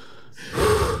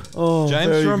 Oh, James,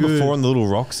 very remember good. before and the little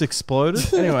rocks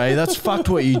exploded? anyway, that's fucked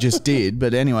what you just did.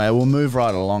 But anyway, we'll move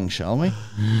right along, shall we?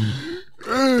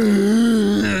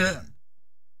 I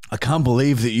can't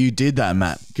believe that you did that,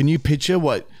 Matt. Can you picture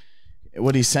what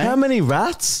he's saying? How many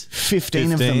rats?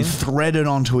 15 of them 15? threaded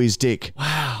onto his dick.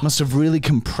 Wow. Must have really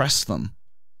compressed them.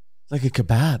 Like a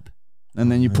kebab.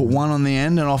 And then you put one on the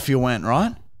end and off you went,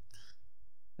 right?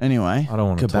 Anyway, I don't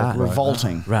want to Kebab. talk right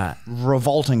revolting. Rat.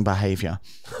 Revolting behavior.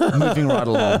 Moving right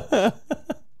along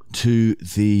to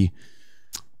the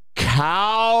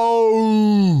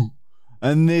cow.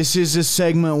 And this is a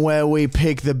segment where we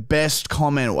pick the best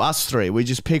comment, us three. We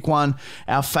just pick one,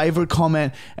 our favorite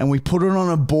comment, and we put it on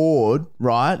a board,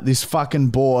 right? This fucking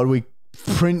board. We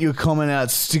print your comment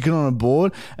out, stick it on a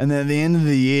board, and then at the end of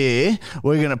the year,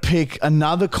 we're going to pick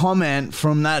another comment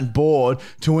from that board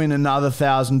to win another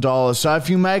 $1,000. So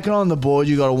if you make it on the board,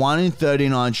 you got a 1 in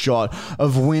 39 shot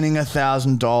of winning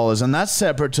 $1,000. And that's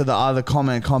separate to the other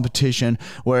comment competition,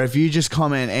 where if you just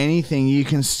comment anything, you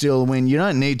can still win. You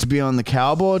don't need to be on the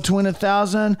cow board to win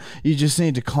 $1,000. You just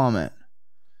need to comment.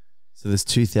 So there's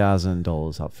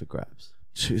 $2,000 up for grabs.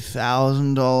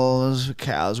 $2,000 for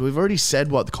cows. We've already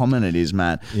said what the comment it is,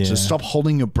 Matt. Yeah. So stop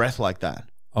holding your breath like that.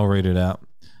 I'll read it out.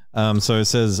 So it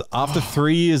says, after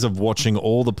 3 years of watching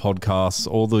all the podcasts,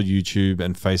 all the YouTube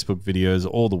and Facebook videos,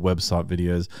 all the website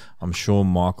videos, I'm sure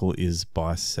Michael is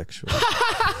bisexual.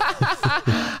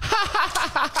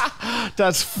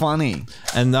 That's funny.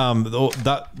 And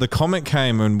the comment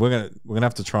came, and we're gonna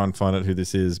have to try and find out who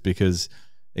this is, because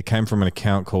it came from an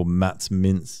account called Matt's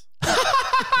Mints.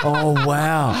 Oh,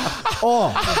 wow.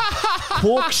 Oh,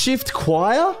 Quark Shift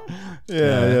Choir?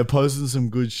 Yeah, posting some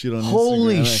good shit on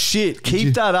Holy Instagram. shit.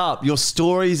 Keep that up. Your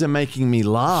stories are making me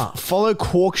laugh. Follow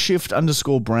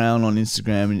Quarkshift_Brown on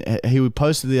Instagram. And he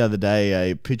posted the other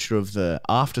day a picture of the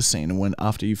after scene when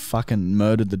after you fucking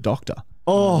murdered the doctor.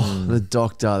 Oh, the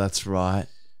doctor. That's right.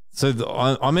 So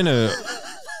I'm in a...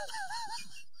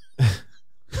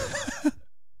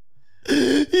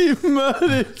 You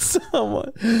murdered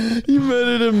someone. You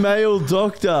murdered a male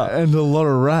doctor. And a lot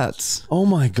of rats. Oh,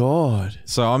 my God.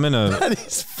 So I'm in a... That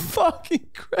is fucking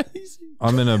crazy.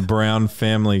 I'm in a Brown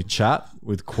family chat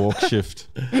with Quark Shift.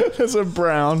 There's a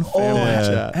Brown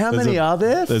family chat. How many are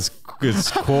there? There's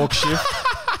Quark Shift.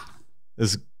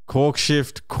 There's Quark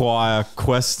Shift, Choir,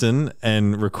 Queston,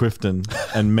 and Requifton,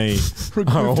 and me.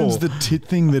 Requifton's the tit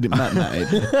thing that Matt made.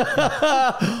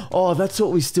 Oh, that's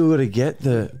what we still got to get.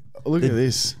 Look at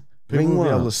this. People will be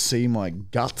ringworm. able to see my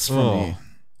guts from Oh. here.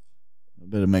 I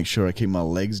better make sure I keep my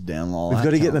legs down. We've got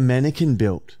to get the mannequin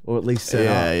built, or at least set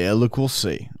up. Yeah. Look, we'll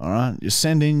see. All right, just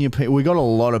send in your. We got a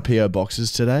lot of PO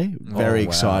boxes today. Very Oh, wow.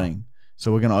 exciting.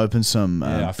 So we're going to open some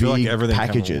Yeah, I big feel like everything came at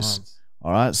packages. once.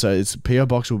 All right, so it's PO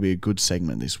box will be a good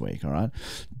segment this week. All right.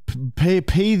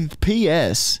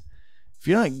 P.S.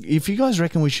 If you guys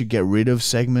reckon we should get rid of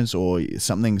segments or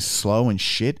something slow and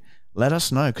shit, let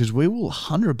us know, because we will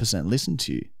 100% listen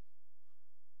to you.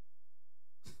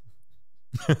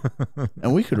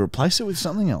 And we could replace it with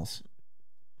something else.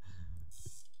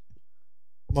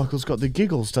 Michael's got the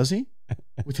giggles, does he?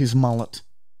 With his mullet.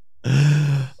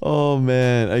 Oh,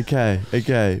 man.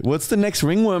 Okay. What's the next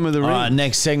ringworm of the ring? All right,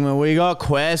 next segment, we got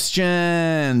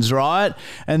questions, right?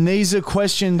 And these are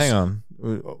questions. Hang on.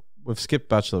 We've skipped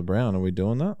Bachelor Brown. Are we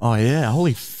doing that? Oh, yeah.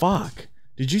 Holy fuck.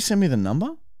 Did you send me the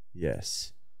number?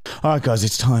 Yes. All right, guys,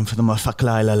 it's time for the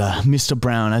motherfucker. Mr.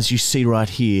 Brown, as you see right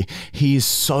here, he is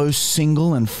so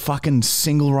single and fucking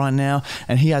single right now,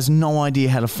 and he has no idea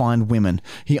how to find women.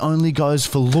 He only goes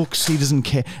for looks. He doesn't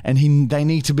care, and they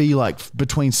need to be like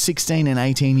between 16 and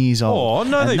 18 years old. Oh,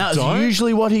 no, and they that's don't.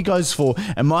 usually what he goes for.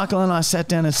 And Michael and I sat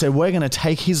down and said, we're going to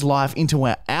take his life into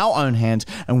our own hands,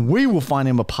 and we will find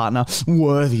him a partner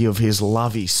worthy of his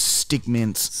lovey stick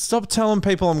mints. Stop telling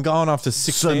people I'm going after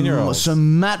 16-year-olds. So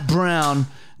Matt Brown,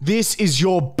 this is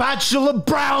your Bachelor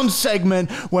Brown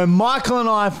segment where Michael and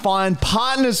I find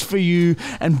partners for you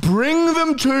and bring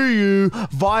them to you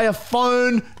via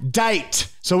phone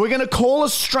date. So we're going to call a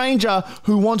stranger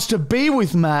who wants to be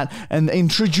with Matt and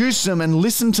introduce them and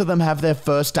listen to them have their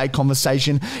first date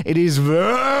conversation. It is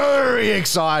very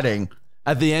exciting.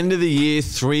 At the end of the year,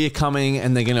 3 are coming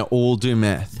and they're going to all do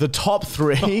meth. The top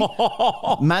 3,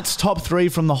 Matt's top 3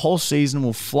 from the whole season,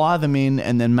 will fly them in,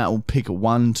 and then Matt will pick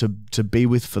one to be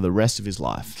with for the rest of his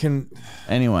life.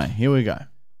 Anyway, here we go.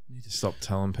 Need to stop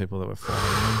telling people that we're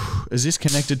flying. Is this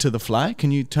connected to the fly?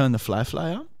 Can you turn the fly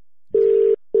up?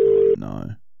 Oh,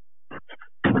 no.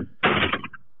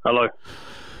 Hello.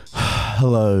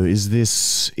 Hello, is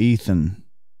this Ethan?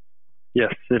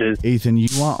 Yes, it is. Ethan, you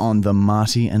are on the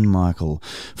Marty and Michael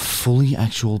Fully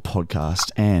Actual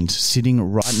podcast, and sitting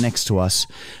right next to us,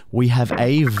 we have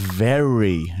a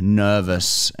very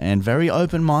nervous and very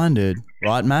open-minded,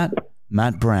 right, Matt?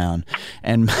 Matt Brown.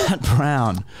 And Matt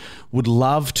Brown would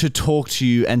love to talk to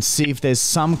you and see if there's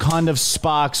some kind of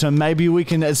spark, so maybe we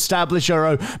can establish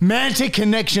a romantic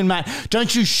connection, Matt.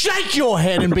 Don't you shake your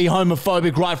head and be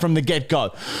homophobic right from the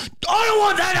get-go. I don't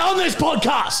want that on this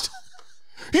podcast.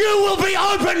 You will be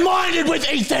open-minded with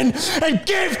Ethan and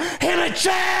give him a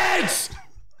chance.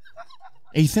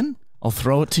 Ethan, I'll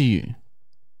throw it to you.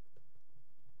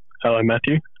 Hello,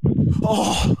 Matthew.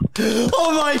 Oh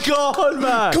my God,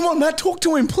 Matt. Come on, Matt, talk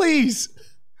to him, please.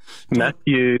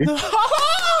 Matthew.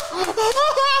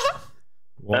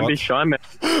 What? Don't be shy, man.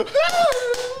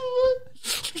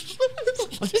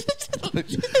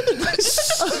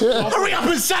 Hurry up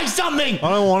and say something. I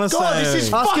don't want to God, say this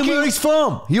is anything. Ask him where he's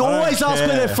from. You always ask where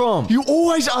care. they're from. You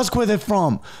always ask where they're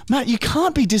from. Matt, you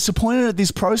can't be disappointed at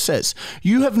this process.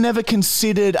 You have never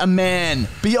considered a man.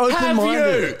 Be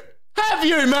open-minded. Have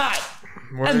you, Matt?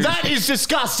 Where are And you- that is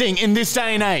disgusting in this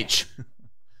day and age.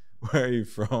 Where are you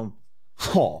from?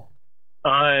 Oh.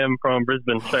 I am from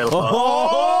Brisbane, Shayla Park.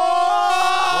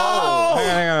 Oh!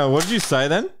 Hang on. What did you say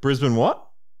then? Brisbane what?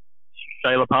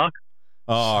 Shayla Park.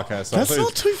 Oh, okay. So That's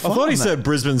not too far, I thought he mate. said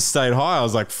Brisbane State High. I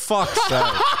was like, fuck's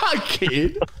sake.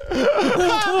 Kid.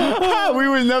 We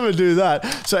would never do that.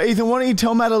 So, Ethan, why don't you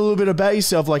tell Matt a little bit about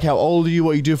yourself? Like, how old are you,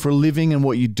 what you do for a living, and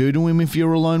what you do to him if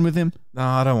you're alone with him? No,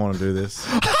 I don't want to do this.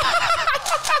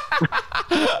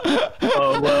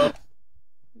 Oh, well,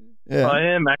 Yeah. I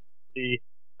am actually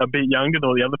a bit younger than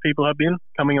all the other people have been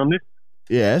coming on this.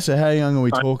 Yeah, so how young are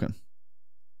we talking?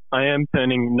 I am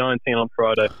turning 19 on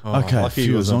Friday. Oh, Okay, lucky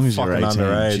phew, he as long as you're fucking 18.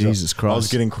 underage. Jesus Christ. I was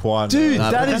getting quiet. Dude,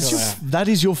 now. that That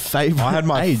is your favorite I had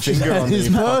my age. finger on That is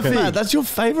the fucking- perfect. Matt, that's your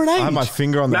favorite age. I had my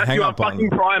finger on the Matthew, I'm hang-up fucking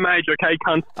button. prime age, okay,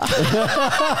 cunt?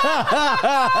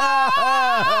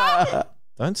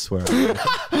 Don't swear.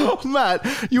 Matt,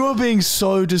 you are being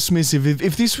so dismissive.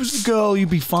 If this was a girl, you'd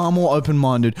be far more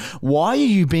open-minded. Why are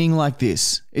you being like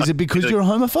this? Is it because you're a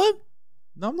homophobe?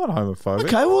 No, I'm not homophobic.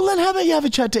 Okay, well then how about you have a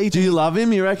chat to Do Ethan? you love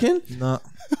him, you reckon? No.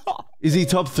 Is he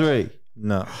top 3?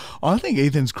 No. I think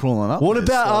Ethan's crawling up. What there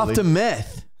about slowly. after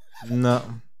meth? No.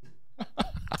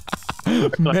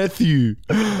 Matthew?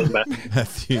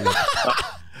 Matthew.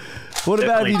 What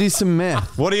about if you do some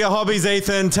meth? What are your hobbies,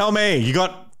 Ethan? Tell me. You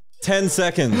got 10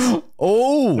 seconds.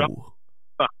 Oh.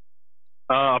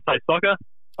 I play soccer.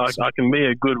 I can be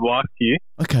a good wife to you.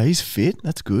 Okay, he's fit.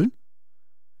 That's good.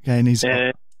 Okay, and he's...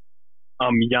 And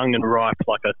I'm young and ripe,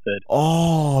 like I said.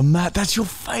 Oh, Matt, that's your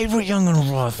favourite young and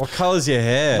ripe. What colour's your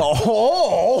hair?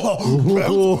 Oh,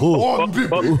 Big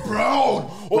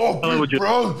Brown. Oh, How would Big you-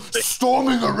 Brown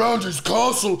storming around his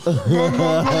castle.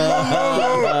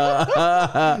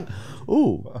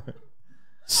 Ooh.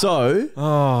 So,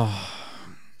 Oh.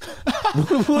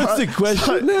 what's the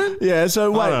question then? Yeah,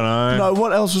 so wait. don't know. No,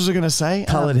 what else was I going to say?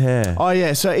 Coloured hair. Oh,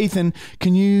 yeah. So, Ethan,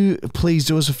 can you please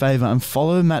do us a favour and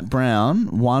follow Matt Brown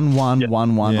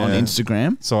 1111 on Yeah.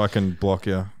 Instagram? So I can block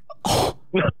you.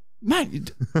 Matt,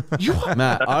 you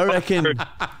Matt, I reckon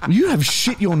you have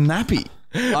shit your nappy.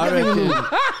 I reckon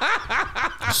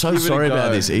So sorry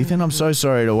about this, Ethan. I'm so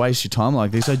sorry to waste your time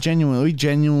like this. We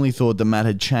genuinely thought that Matt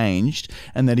had changed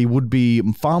and that he would be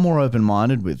far more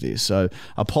open-minded with this. So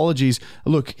apologies.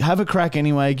 Look, have a crack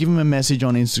anyway. Give him a message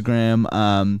on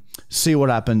Instagram. See what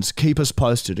happens. Keep us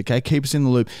posted, okay? Keep us in the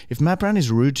loop. If Matt Brown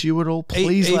is rude to you at all,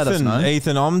 please let us know.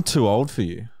 Ethan, I'm too old for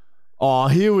you. Oh,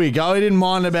 here we go. He didn't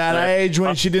mind about age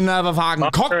when she didn't have a fucking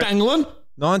cock dangling.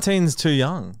 19's too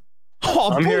young.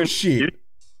 Oh, I'm hearing bullshit.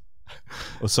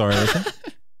 Oh, sorry, Ethan.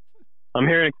 I'm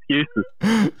hearing excuses.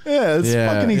 Yeah, it's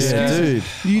fucking excuses.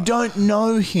 dude. You don't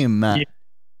know him, Matt. Yeah.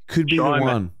 Could be Shy, the man.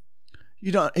 one.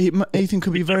 You don't. Ethan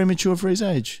could be very mature for his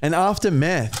age. And after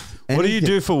meth, What do you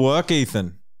do for work,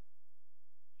 Ethan?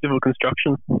 Civil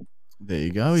construction. There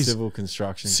you go. He's Civil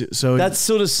construction. so That's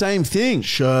sort of same thing.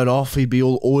 shirt off. He'd be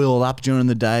all oiled up during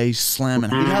the day,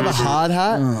 slamming. You have a hard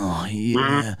hat. Oh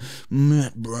yeah,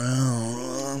 Matt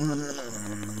Brown.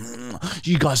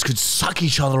 You guys could suck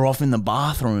each other off in the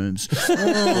bathrooms.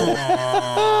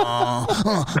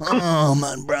 Oh,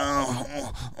 Matt Brown.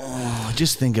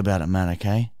 Just think about it, man.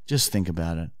 Okay, just think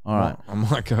about it. All right. I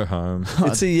might go home.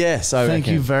 It's a yes. I Thank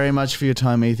reckon. you very much for your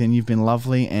time, Ethan. You've been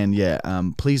lovely,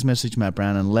 and please message Matt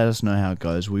Brown and let us know how it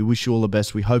goes. We wish you all the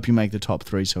best. We hope you make the top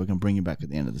 3 so we can bring you back at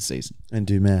the end of the season. And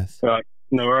do meth. All right.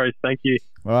 No worries. Thank you.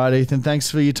 All right, Ethan. Thanks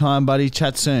for your time, buddy.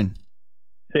 Chat soon.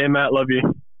 See you, Matt. Love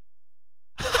you.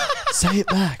 Say it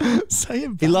back. Say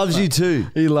it. He loves you too.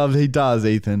 He does,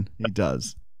 Ethan. He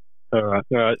does. All right.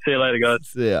 All right. See you later,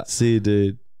 guys. Yeah. See you,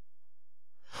 dude.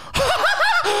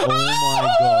 Oh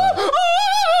my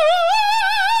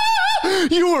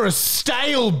god. You were a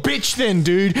stale bitch then,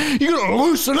 dude. You gotta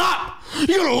loosen up. You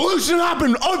gotta loosen up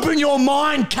and open your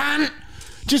mind, cunt.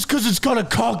 Just because it's got a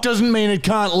cock doesn't mean it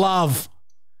can't love.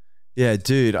 Yeah,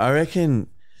 dude. I reckon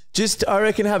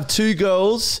have 2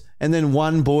 girls and then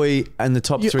 1 boy and the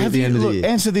top 3 at the end of the year.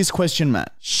 Answer this question,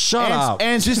 Matt. Shut up.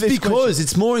 Answer Just this because question.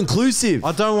 it's more inclusive.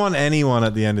 I don't want anyone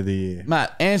at the end of the year.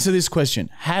 Matt, answer this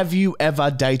question. Have you ever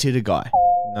dated a guy?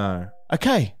 No.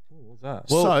 Okay. What's that?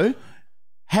 So,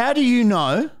 how do you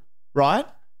know, right,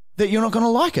 that you're not going to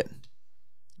like it?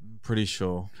 I'm pretty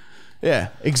sure. Yeah,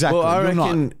 exactly. Well, I You're not.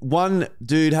 reckon 1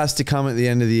 dude has to come at the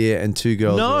end of the year and 2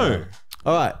 girls. No.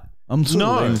 All right. I'm sort of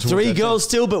No. leaning towards 3 that. girls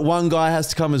still, but 1 guy has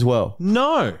to come as well.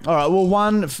 No. All right.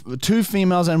 Well, 2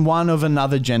 females and 1 of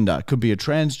another gender. It could be a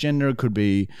transgender. It could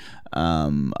be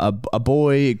a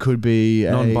boy. It could be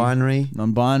a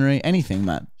non-binary. Anything,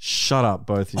 Matt. Shut up,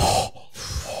 both of you.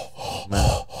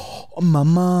 Oh,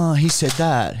 mama, he said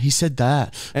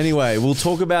that. Anyway, we'll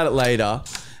talk about it later.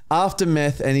 After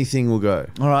meth, anything will go.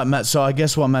 All right, Matt. So I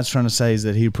guess what Matt's trying to say is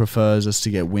that he prefers us to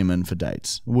get women for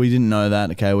dates. We didn't know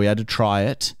that. Okay, we had to try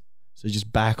it. So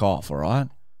just back off. All right.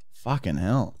 Fucking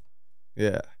hell.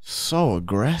 Yeah. So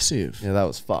aggressive. Yeah, that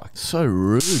was fucked. So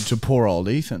rude to poor old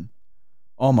Ethan.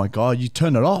 Oh my God, you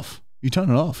turned it off.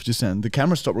 Just then. The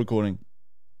camera stopped recording.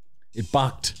 It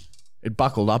bucked. It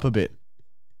buckled up a bit.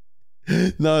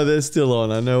 No, they're still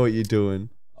on. I know what you're doing.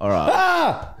 All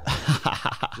right.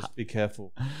 Just be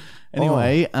careful.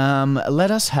 Anyway, let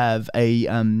us have a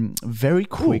very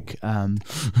quick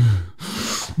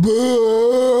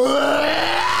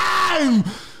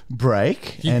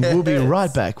break, and we'll be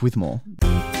right back with more.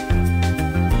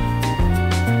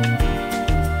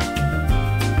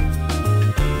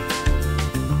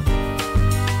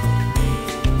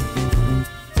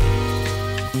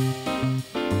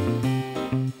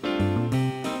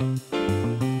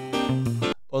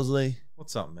 Bosley,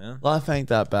 What's up, man? life ain't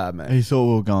that bad, man. He thought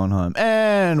we were going home,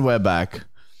 and we're back.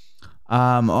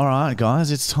 All right,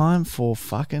 guys, it's time for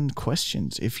fucking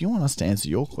questions. If you want us to answer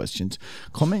your questions,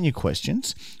 comment your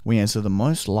questions. We answer the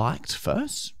most liked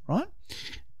first, right?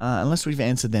 Unless we've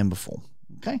answered them before.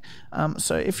 Okay.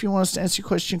 So if you want us to answer your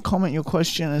question, comment your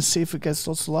question and see if it gets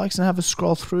lots of likes, and have a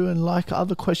scroll through and like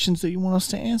other questions that you want us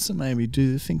to answer. Maybe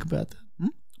do think about that.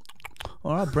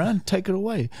 All right, Brown, take it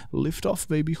away. Lift off,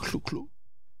 baby.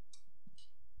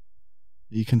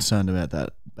 Are you concerned about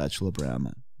that, Bachelor Brown,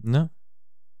 man? No.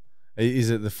 Is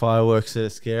it the fireworks that are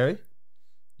scary?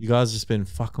 You guys just been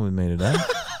fucking with me today.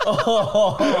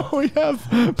 We have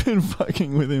been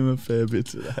fucking with him a fair bit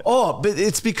today. Oh, but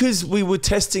it's because we were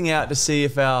testing out to see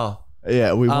if our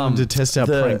Yeah, we wanted to test our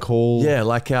prank call. Yeah,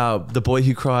 like the boy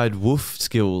who cried woof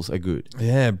skills are good.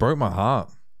 Yeah, it broke my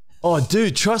heart. Oh,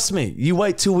 dude, trust me. You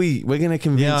wait till we're gonna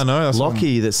convince Yeah, I know, that's what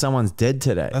Lockie that someone's dead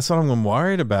today. That's what I'm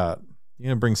worried about. You're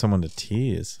going to bring someone to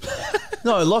tears.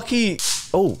 No, Lockie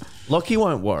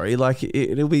won't worry. Like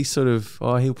it'll be sort of.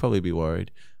 Oh, he'll probably be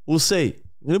worried. We'll see.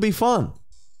 It'll be fun.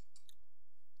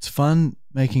 It's fun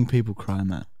making people cry,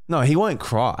 Matt. No, he won't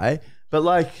cry. But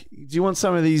like, do you want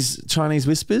some of these Chinese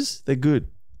whispers? They're good.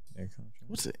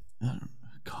 What's it?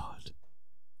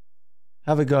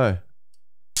 Have a go.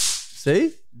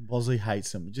 See? Bosley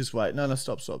hates him. Just wait. No,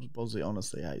 stop. Bosley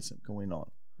honestly hates him. Can we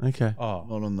not? Okay. Oh,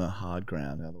 Not on the hard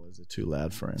ground. Otherwise, they're too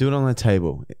loud for him. Do it on the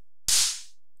table.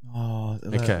 Oh,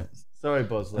 Okay. Sorry,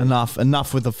 Bosley.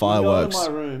 Enough with the fireworks. Go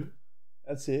to my room.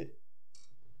 That's it.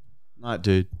 Night,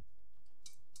 dude.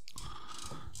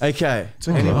 Okay. It's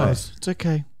okay. Anyway. Boz. It's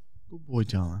okay. Good boy,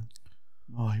 darling.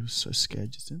 Oh, he was so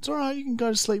scared just then. It's all right. You can go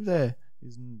to sleep there.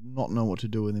 He's not know what to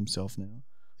do with himself now.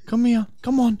 Come here.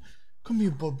 Come on. Come here,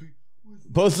 Bobby.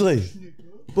 Bosley.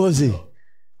 Bozzy.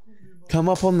 Come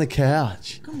up on the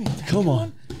couch. Come here. Come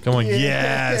on. come on.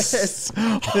 Yes.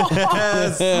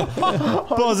 Yes.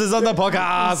 Boz is on the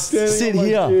podcast. Sit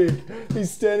here.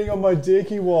 He's standing on my dick.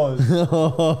 He was.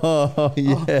 Oh,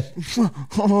 yeah.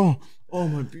 Oh,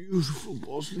 my beautiful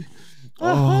Bosley.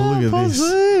 Oh, look at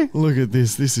this. Look at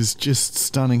this. This is just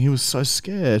stunning. He was so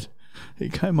scared. He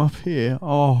came up here.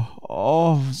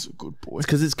 Oh, it's a good boy. It's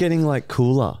because it's getting like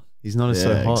cooler. He's not as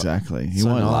so hot. Exactly. He So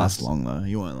won't nice. last long though.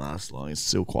 He won't last long. It's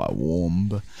still quite warm.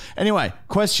 But anyway,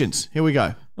 questions. Here we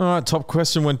go. All right. Top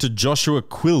question went to Joshua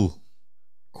Quill.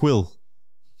 Quill.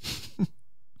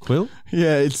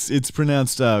 Yeah, it's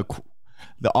pronounced. The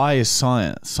I is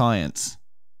science.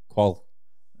 Qual.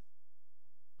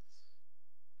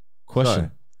 Question Sorry.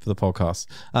 for the podcast.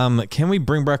 Can we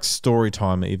bring back story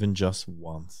time even just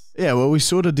once? Yeah, well, we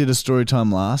sort of did a story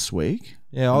time last week.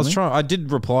 Yeah, I did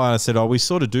reply. I said, "Oh, we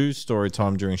sort of do story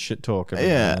time during shit talk." every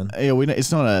now Yeah, and then." yeah.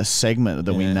 It's not a segment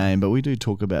that we Yeah. name, but we do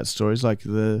talk about stories like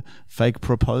the fake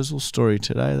proposal story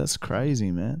today. That's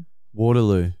crazy, man.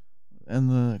 Waterloo. And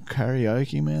the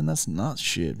karaoke, man. That's nuts,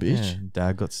 shit, bitch. Yeah,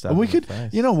 Dad got stabbed. We in could, the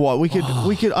face. you know what? We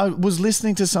could. I was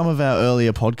listening to some of our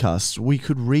earlier podcasts. We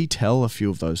could retell a few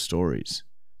of those stories.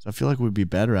 So I feel like we'd be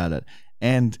better at it.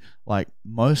 And like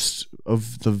most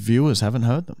of the viewers haven't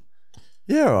heard them.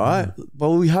 Yeah, all right.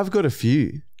 Well, we have got a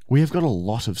few. We have got a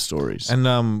lot of stories. And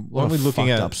a when lot we of looking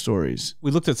fucked at up stories.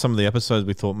 we looked at some of the episodes,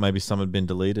 we thought maybe some had been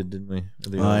deleted, didn't we?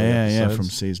 The Oh earlier yeah, episodes. from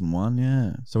season 1.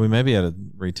 Yeah, So we maybe had to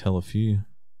retell a few.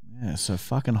 yeah. So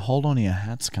fucking hold on to your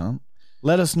hats, cunt.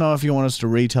 Let us know if you want us to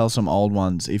retell some old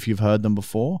ones if you've heard them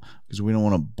before, because we don't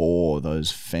want to bore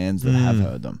those fans that have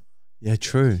heard them. Yeah,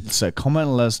 true. So comment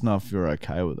and let us know if you're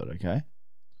okay with it. Okay.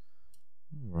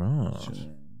 Right.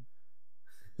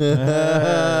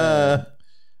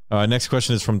 All right. Next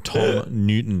question is from Tom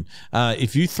Newton.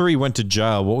 If you three went to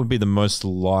jail, what would be the most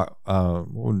what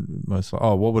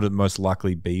would it most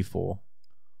likely be for?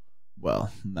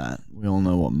 Well, Matt. We all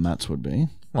know what Matt's would be.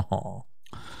 Oh.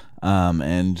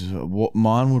 And what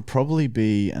mine would probably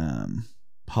be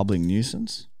public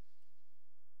nuisance.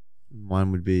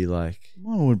 Mine would be like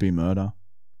Mine would be murder.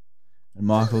 And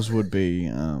Michael's would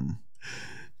be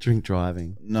drink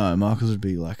driving. no, Michael's would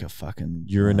be like a fucking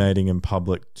Urinating in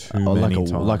public too many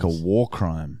times. like a war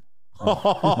crime.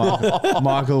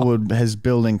 Michael has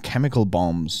building chemical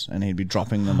bombs and he'd be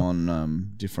dropping them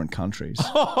on different countries.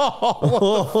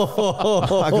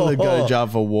 Michael would go to jail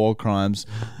for war crimes.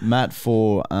 Matt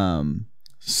for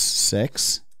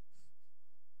sex.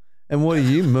 And what are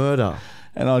you? Murder.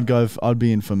 And I'd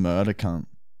be in for murder, cunt.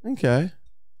 Okay.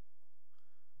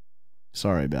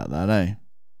 Sorry about that, eh?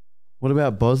 What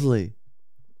about Bosley?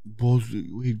 Bosley,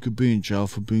 he could be in jail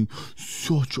for being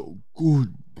such a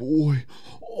good boy.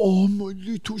 Oh, my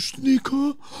little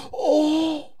sneaker.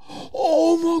 Oh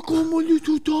my God, my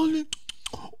little darling.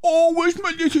 Oh, where's my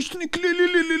little sneaker?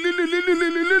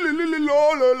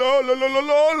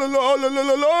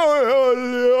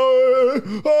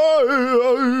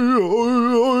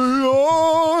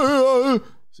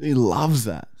 So he loves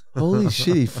that. Holy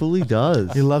shit, he fully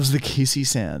does. He loves the kissy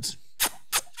sounds.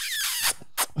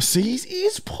 See,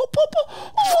 he's pop, pop,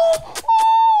 pop.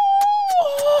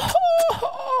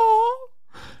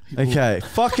 Okay,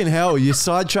 fucking hell, you're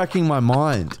sidetracking my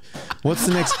mind. What's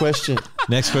the next question?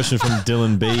 Next question from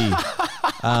Dylan B.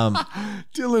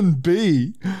 Dylan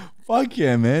B. Fuck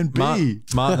yeah, man. B.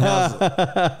 Martin,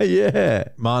 Yeah.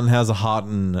 how's the heart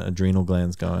and adrenal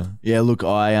glands going? Yeah, look,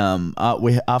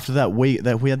 we after that week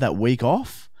we had that week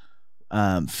off,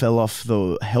 fell off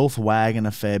the health wagon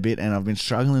a fair bit, and I've been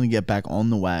struggling to get back on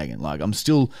the wagon. Like I'm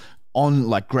still on,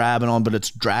 like grabbing on, but it's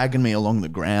dragging me along the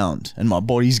ground, and my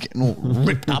body's getting all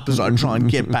ripped up as I try and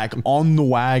get back on the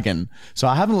wagon. So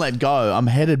I haven't let go. I'm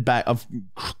headed back. I've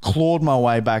clawed my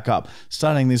way back up.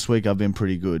 Starting this week, I've been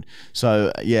pretty good.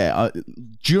 So yeah,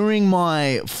 during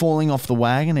my falling off the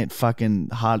wagon, it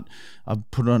fucking hard. I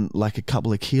put on like a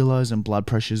couple of kilos, and blood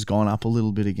pressure's gone up a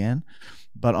little bit again.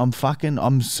 But I'm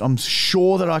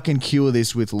sure that I can cure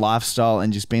this with lifestyle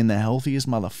and just being the healthiest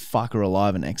motherfucker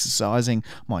alive and exercising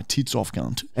my tits off,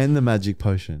 cunt. And the magic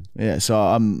potion. Yeah, so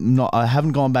I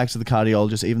haven't gone back to the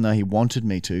cardiologist even though he wanted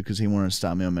me to because he wanted to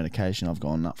start me on medication. I've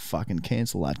gone, no, fucking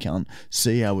cancel that, cunt.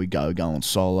 See how we go, going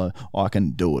solo. I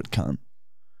can do it, cunt.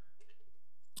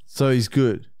 So he's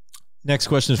good. Next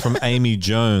question is from Amy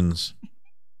Jones.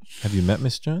 Have you met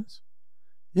Miss Jones?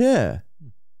 Yeah.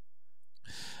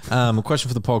 A question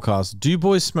for the podcast. Do you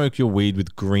boys smoke your weed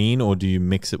with green or do you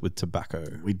mix it with tobacco?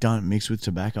 We don't mix with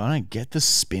tobacco. I don't get the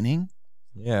spinning.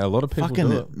 Yeah, a lot of people Fucking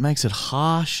do it. makes it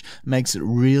harsh, makes it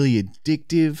really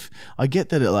addictive. I get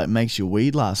that it like makes your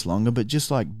weed last longer, but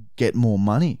just like get more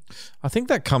money. I think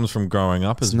that comes from growing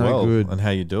up as no well good. and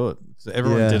how you do it. So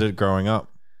everyone did it growing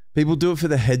up. People do it for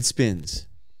the head spins.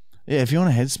 Yeah, if you want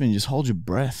a head spin, just hold your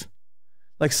breath.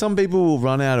 Like some people will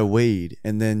run out of weed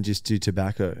and then just do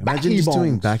tobacco. Imagine just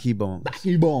doing backy bongs.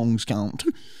 Backy bongs count.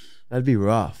 That'd be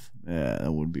rough. Yeah,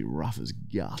 that would be rough as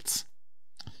guts.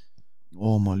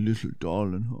 Oh, my little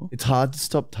darling, huh? It's hard to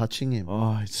stop touching him.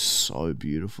 Oh, it's so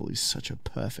beautiful. He's such a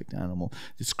perfect animal.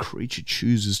 This creature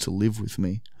chooses to live with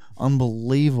me.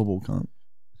 Unbelievable, cunt.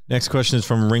 Next question is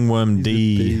from Ringworm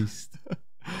D.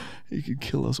 He could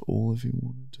kill us all if he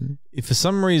wanted to. If for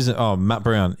some reason, Matt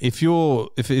Brown, if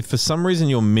for some reason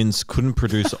your mince couldn't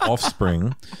produce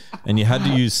offspring and you had to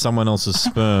use someone else's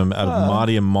sperm out of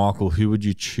Marty and Michael, who would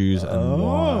you choose and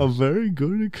why? Very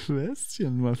good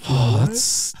question, my friend. Oh,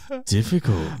 that's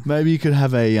difficult. Maybe you could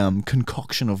have a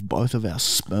concoction of both of our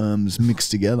sperms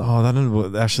mixed together. Oh,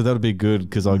 that'd be good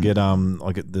because I'll get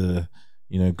the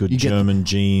good German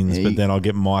genes, but then I'll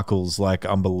get Michael's like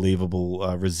unbelievable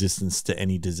resistance to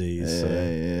any disease.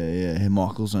 Yeah. Hey,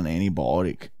 Michael's an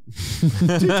antibiotic.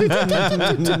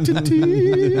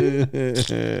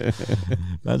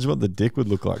 Imagine what the dick would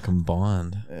look like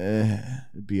combined.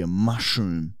 It'd be a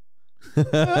mushroom.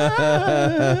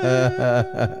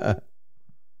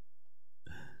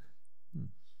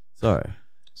 Sorry.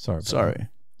 Sorry.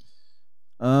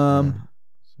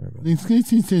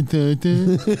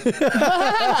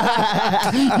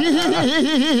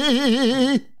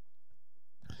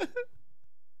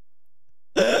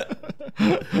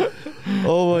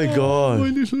 Oh my god. My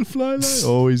little flylight.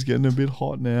 Oh, he's getting a bit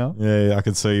hot now. Yeah, I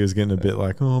could see he was getting a bit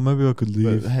like, oh, maybe I could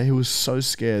leave. But hey, he was so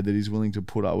scared that he's willing to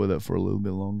put up with it for a little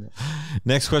bit longer.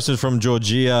 Next question is from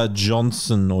Georgia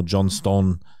Johnson or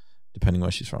Johnston, depending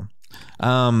where she's from.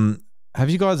 Have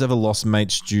you guys ever lost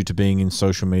mates due to being in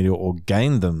social media or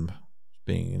gained them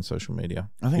being in social media?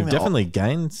 I think you've definitely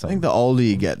gained some. I think the older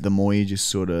you get, the more you just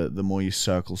the more your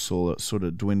circle sort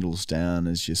of dwindles down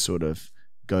as you sort of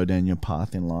go down your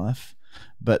path in life.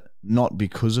 But not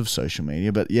because of social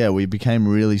media. But yeah, we became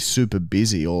really super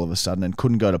busy all of a sudden and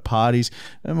couldn't go to parties.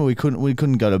 Remember, we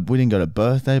didn't go to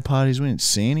birthday parties. We didn't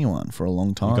see anyone for a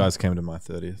long time. You guys came to my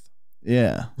 30th.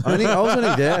 Yeah. I was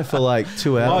only there for like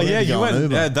 2 hours. Oh yeah, you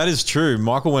went. Yeah, that is true.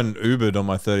 Michael went Ubered on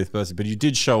my 30th birthday, but you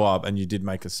did show up and you did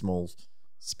make a small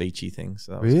speechy thing.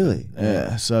 So that was really, good.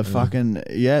 Yeah. So fucking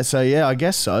yeah. So yeah, I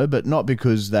guess so, but not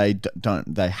because they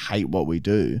hate what we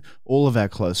do. All of our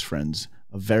close friends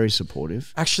are very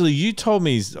supportive. Actually, you told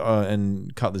me,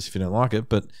 and cut this if you don't like it,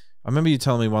 but I remember you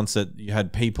telling me once that you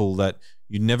had people that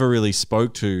you never really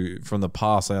spoke to from the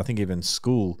past. Like I think even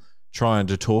school, trying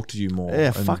to talk to you more.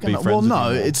 Yeah, and fucking. be friends Well, with no,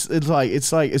 you more. it's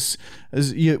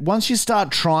like once you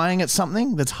start trying at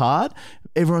something that's hard,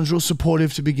 everyone's real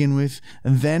supportive to begin with,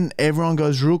 and then everyone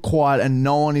goes real quiet and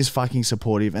no one is fucking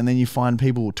supportive, and then you find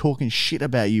people talking shit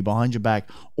about you behind your back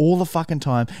all the fucking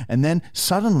time, and then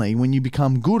suddenly when you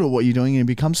become good at what you're doing and you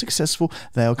become successful,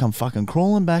 they'll come fucking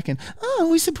crawling back and, oh,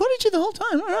 we supported you the whole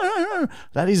time.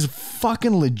 That is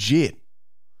fucking legit.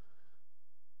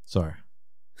 Sorry.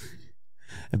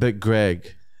 But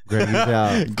Greg is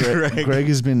our Greg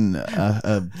has been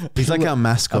he's like our a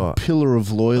mascot. pillar of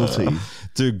loyalty.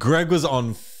 Dude, Greg was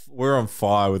on. We're on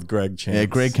fire with Greg chants. Yeah,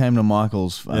 Greg came to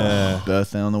Michael's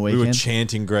birthday on the We weekend. were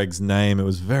chanting Greg's name. It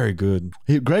was very good.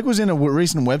 Greg was in a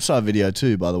recent website video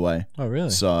too, by the way. Oh, really?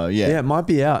 So yeah, Yeah, it might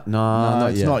be out. No,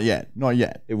 not it's yet. not yet. Not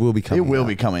yet. It will be coming. It will out.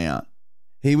 be coming out.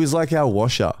 He was like our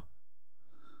washer.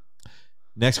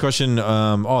 Next question.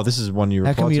 This is one you How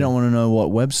replied come you to. don't want to know what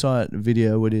website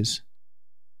video it is?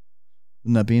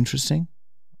 Wouldn't that be interesting?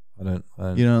 I don't.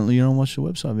 You don't watch the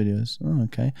website videos. Oh,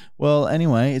 okay. Well,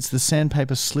 anyway, it's the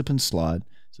sandpaper slip and slide.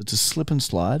 So it's a slip and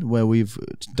slide where we've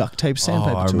duct taped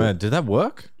sandpaper I to remember. it. Did that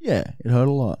work? Yeah, it hurt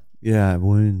a lot. Yeah,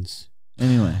 wounds.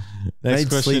 Anyway, Next Made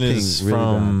question sleeping is really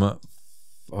from.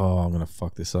 Oh, I'm gonna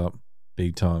fuck this up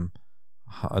big time.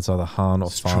 It's either Han or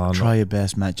Fan. Try your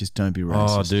best, Matt. Just don't be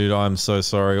racist. Oh, dude, I'm so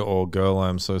sorry. Or girl,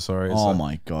 I'm so sorry. Oh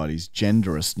my God, he's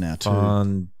genderist now too.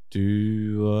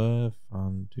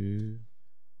 Fondue.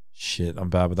 Shit, I'm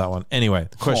bad with that one. Anyway,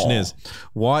 the question is,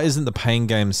 why isn't the Pain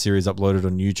Games series uploaded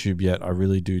on YouTube yet? I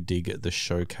really do dig the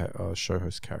show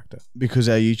host character. Because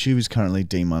our YouTube is currently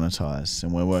demonetized,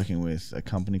 and we're working with a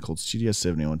company called Studio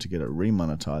 71 to get it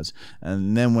remonetized.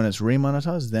 And then when it's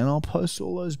remonetized, then I'll post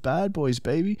all those bad boys,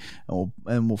 baby, and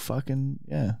we'll fucking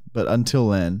But until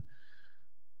then,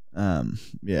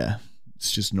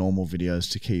 it's just normal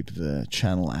videos to keep the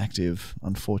channel active.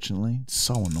 Unfortunately, it's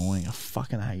so annoying. I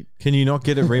fucking hate. Can you not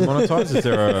get it remonetized? Is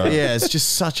there a Yeah, it's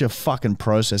just such a fucking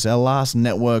process. Our last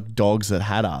network dogs that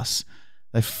had us,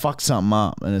 they fucked something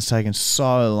up, and it's taken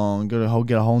so long. Got to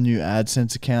get a whole new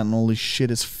AdSense account and all this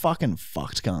shit. It's fucking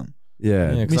fucked, gun.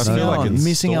 Yeah, 'cause I feel like it's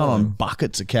Missing out on stalling.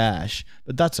 buckets of cash,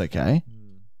 but that's okay.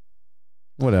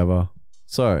 whatever.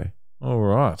 Sorry. All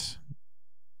right.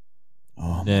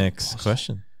 Oh, Next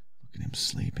question. look at him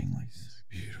sleeping like this.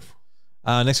 Beautiful.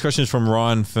 Next question is from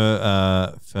Ryan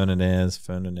Fernandez.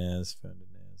 Ryan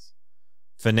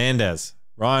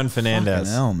Fernandez.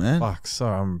 Fucking hell, man. Fuck,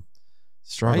 sorry, I'm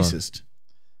struggling. Racist.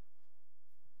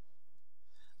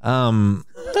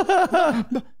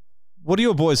 What are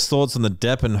your boys' thoughts on the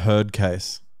Depp and Heard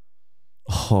case?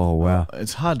 Oh wow.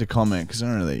 It's hard to comment because I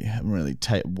haven't really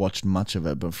watched much of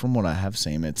it, but from what I have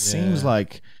seen, it seems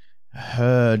like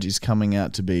Heard is coming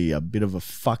out to be a bit of a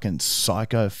fucking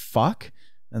psycho fuck,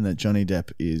 and that Johnny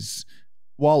Depp is,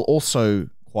 while also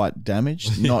quite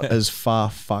damaged, not as far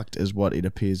fucked as what it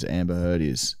appears Amber Heard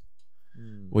is.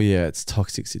 Well, yeah, it's a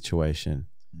toxic situation.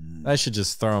 They should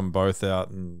just throw them both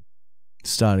out and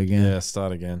Start again.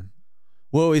 start again.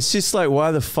 Well, it's just like,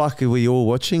 why the fuck are we all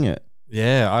watching it?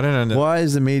 Yeah, I don't know. Why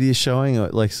is the media showing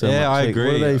it like so much? Yeah, I Like, agree.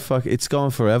 What are they fuck? It's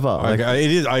gone forever. Like,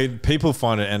 It is. People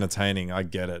find it entertaining. I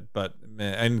get it, but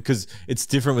man, and because it's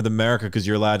different with America, because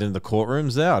you're allowed in the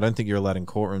courtrooms there. I don't think you're allowed in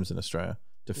courtrooms in Australia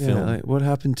to yeah, film. like, what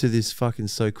happened to this fucking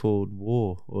so-called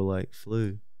war or like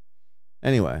flu?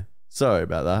 Anyway, sorry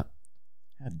about that.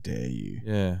 How dare you?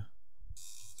 Yeah,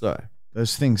 Sorry.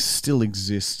 Those things still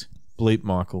exist. bleep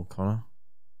Michael Connor.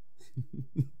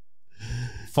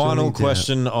 Final Johnny Depp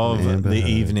question of and Amber the Heard.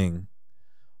 evening.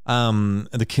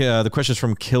 The question is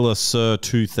from Killer Sir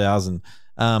 2000.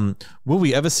 Will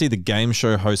we ever see the game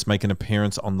show host make an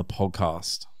appearance on the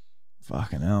podcast?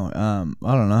 Fucking hell.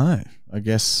 I don't know. I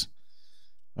guess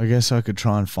I could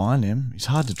try and find him. He's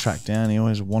hard to track down. He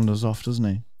always wanders off, doesn't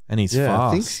he? And he's Yeah, fast.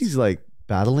 I think he's like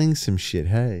battling some shit.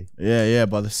 Hey. Yeah.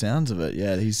 By the sounds of it,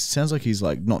 yeah. He sounds like he's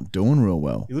like not doing real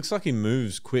well. He looks like he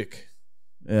moves quick.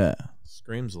 Yeah.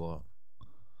 Screams a lot.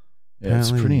 Yeah, it's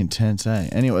Apparently- pretty intense, eh?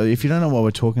 Anyway, if you don't know what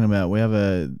we're talking about, we have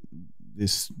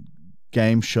this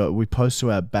game show. We post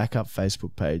to our backup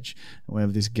Facebook page, and we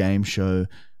have this game show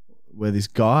where this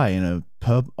guy in a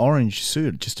orange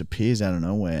suit just appears out of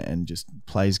nowhere and just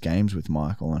plays games with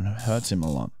Michael and hurts him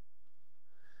a lot.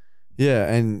 Yeah,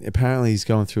 and apparently he's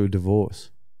going through a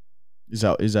divorce. Is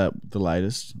that the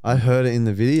latest? I heard it in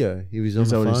the video. He was on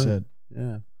Is the that phone. what he said?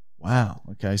 Yeah. Wow.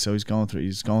 Okay, so he's going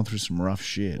through some rough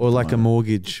shit. Or at the like a moment.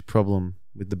 mortgage problem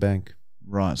with the bank.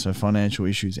 Right, so financial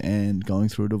issues and going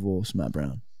through a divorce, Matt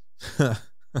Brown. All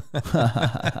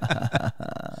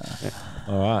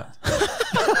right.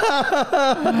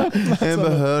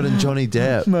 Amber Heard and Johnny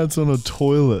Depp. Matt's on a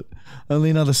toilet. Only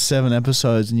another 7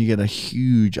 episodes and you get a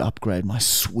huge upgrade. My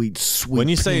sweet, sweet When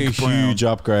you say a pink brown. huge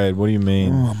upgrade, what do you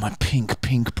mean? Oh, my pink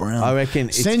brown. I reckon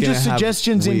it's Send your gonna have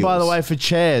suggestions in, by the wheels. way, for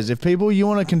chairs. If people you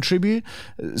want to contribute,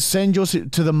 send yours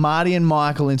to the Marty and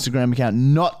Michael Instagram account,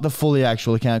 not the fully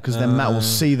actual account, because then Matt will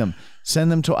see them.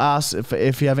 Send them to us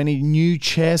if you have any new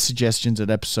chair suggestions at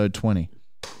episode 20.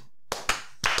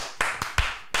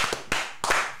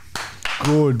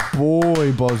 Good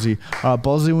boy, Bozzy. All right,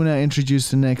 Bozzy will now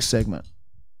introduce the next segment.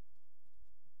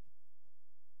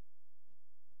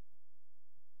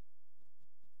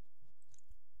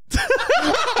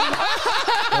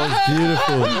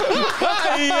 Beautiful.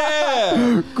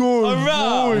 Yeah. Good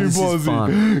boy, This is Bozzy.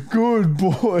 fun. Good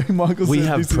boy, Michael. We said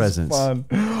have this is presents. fun.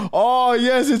 Oh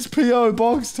yes, it's PO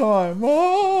box time.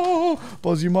 Oh,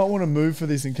 Boz, you might want to move for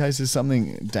this in case there's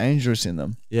something dangerous in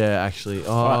them. Yeah, actually.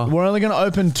 Oh, All right, we're only going to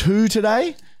open 2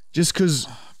 today, just because.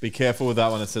 Be careful with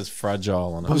that one. It says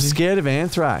fragile on I'm it. scared of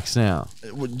anthrax now.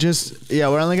 We're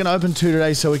only going to open 2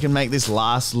 today so we can make this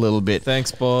last a little bit.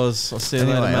 Thanks, boss. I'll see you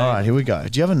Anyway, later, mate. all right, here we go.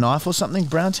 Do you have a knife or something,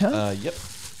 Browntown? Yep.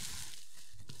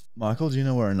 Michael, do you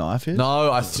know where a knife is?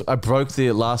 No, I broke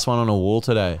the last one on a wall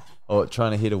today. Oh, trying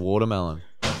to hit a watermelon.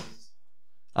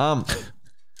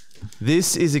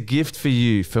 This is a gift for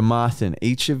you, for Martin.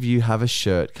 Each of you have a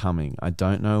shirt coming. I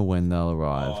don't know when they'll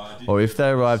arrive. Or if they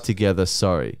arrive together,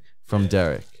 sorry. From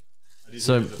Derek.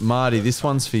 So, Marty, this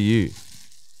one's for you.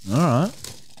 All right.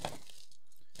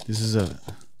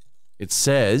 It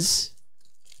says,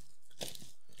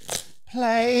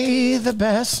 play the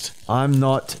best. I'm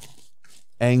not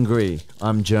angry.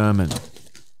 I'm German.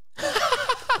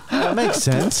 That makes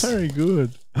sense. Very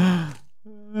good.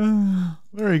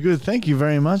 Very good. Thank you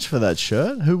very much for that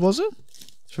shirt. Who was it?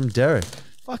 It's from Derek.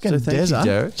 Fucking So thank you, Deza.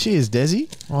 Derek. Cheers, Desi.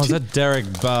 Oh, is that Derek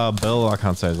Bell? I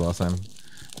can't say his last name.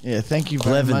 Yeah, thank you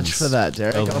very Blevins. much for that,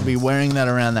 Derek. Blevins. I'll be wearing that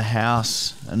around the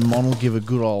house, and Mon will give a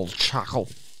good old chuckle.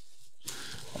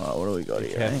 All right, what do we got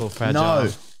here? Careful, fragile.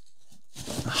 No.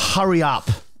 Hurry up.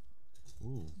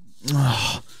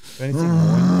 Anything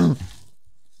more?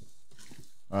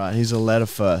 All right, here's a letter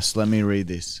first. Let me read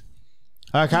this.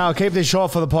 Okay, I'll keep this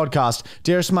short for the podcast.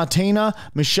 Dearest Martina,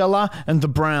 Michella, and the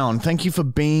Brown, thank you for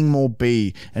being more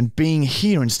B and being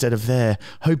here instead of there.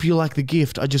 Hope you like the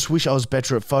gift. I just wish I was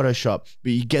better at Photoshop,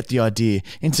 but you get the idea.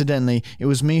 Incidentally, it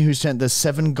was me who sent the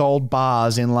 7 gold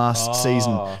bars in last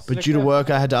season, but due to work,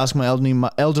 I had to ask my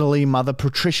elderly mother,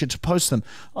 Patricia, to post them.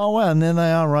 Oh, wow, and there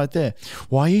they are right there.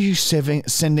 Why are you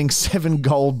sending 7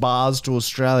 gold bars to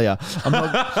Australia? I'm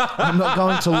not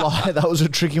going to lie. That was a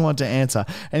tricky one to answer.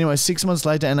 Anyway, 6 months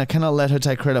later, and I cannot let her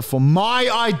take credit for my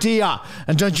idea.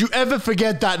 And don't you ever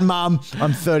forget that, Mum.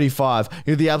 I'm 35.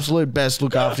 You're the absolute best.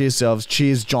 Look after yourselves.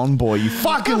 Cheers, John Boy. You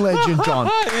fucking legend, John.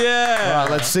 Yeah. All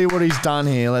right, let's see what he's done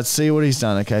here. Let's see what he's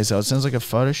done. Okay, so it sounds like a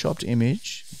photoshopped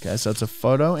image. Okay, so it's a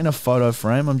photo in a photo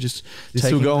frame. I'm just This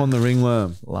taking will go on the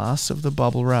ringworm last of the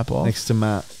bubble wrap off. next to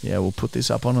Matt. Yeah, we'll put this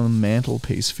up on the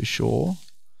mantelpiece for sure.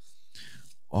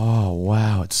 Oh,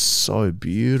 wow. It's so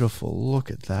beautiful. Look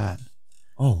at that.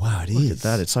 Oh, wow, it is. Look at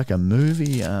that. It's like a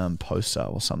movie poster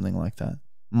or something like that.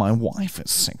 My wife is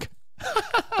sick.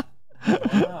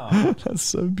 Wow. That's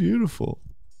so beautiful.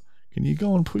 Can you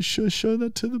go and show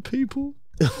that to the people?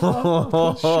 Show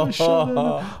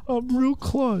that up real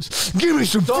close. Give me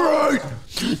some fruit.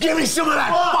 Give me some of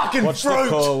that fucking What's the fruit.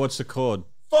 chord? What's the chord?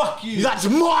 Fuck you. That's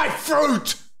my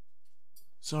fruit.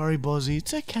 Sorry, Bozzy.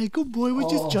 It's okay. Good boy. We're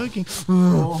just joking.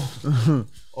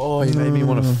 Oh, you made me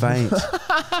want to faint.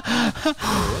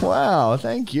 Wow.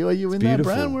 Thank you. Are you in that,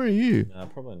 beautiful. Brown? Where are you? No,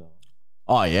 probably not.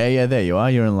 Oh, yeah. There you are.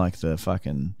 You're in like the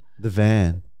fucking... The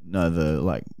van. No, the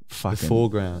like The fucking...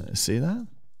 foreground. See that?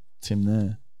 It's him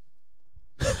there.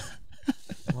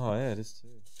 Oh yeah, it is too.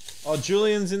 Oh,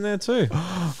 Julian's in there too.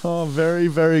 Oh, very,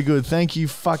 very good. Thank you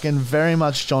fucking very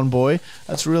much, John Boy.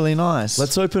 That's really nice.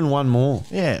 Let's open one more.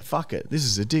 Yeah, fuck it. This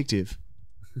is addictive.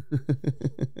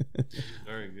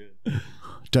 Very good.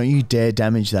 Don't you dare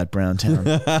damage that Brown Town.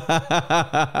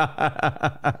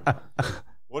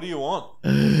 What do you want?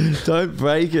 Don't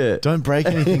break it. Don't break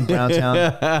anything, Brown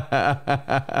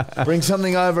Town. Bring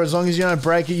something over. As long as you don't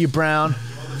break it, you Brown. You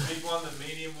want the big one, the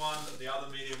medium one, the other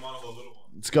medium one, or the little one?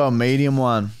 Let's go a medium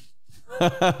one.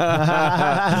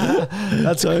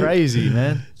 That's crazy,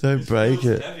 man. Don't break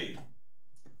it. Heavy.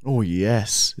 Oh,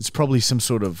 yes. It's probably some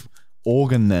sort of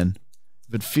organ then.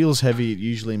 If it feels heavy, it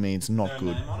usually means not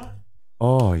good. Name on it?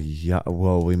 Oh, yeah.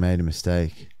 Well, we made a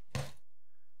mistake.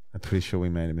 I'm pretty sure we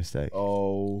made a mistake.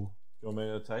 Oh. You want me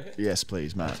to take it? Yes,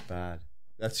 please, Matt. Bad.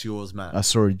 That's yours, Matt. I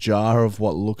saw a jar of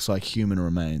what looks like human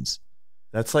remains.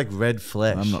 That's like red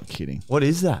flesh. I'm not kidding. What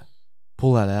is that?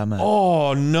 Pull that out, Matt.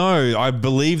 Oh no! I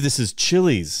believe this is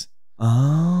chilies.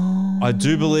 Oh. I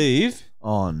do believe.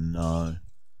 Oh, no.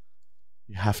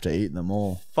 You have to eat them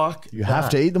all. Fuck. You have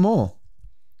to eat them all.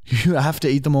 You have to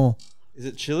eat them all. Is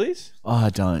it chilies? I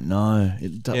don't know.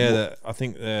 Yeah, I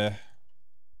think they're.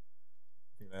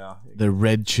 They are. They're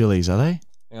red chilies, are they?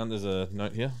 Hang on, there's a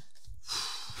note here,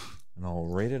 and I'll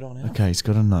read it on here. Okay, he's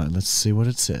got a note. Let's see what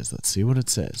it says. Let's see what it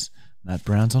says. Matt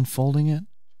Brown's unfolding it.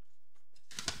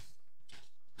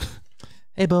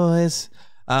 Hey boys.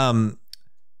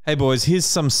 Hey boys, here's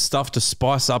some stuff to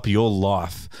spice up your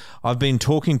life. I've been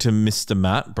talking to Mr.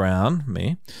 Matt Brown,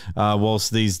 me,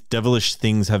 whilst these devilish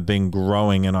things have been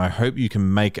growing, and I hope you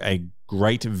can make a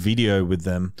great video with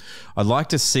them. I'd like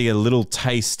to see a little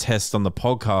taste test on the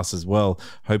podcast as well.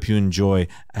 Hope you enjoy,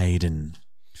 Aiden.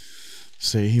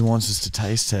 See, he wants us to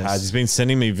taste test. He's been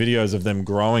sending me videos of them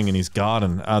growing in his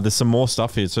garden. There's some more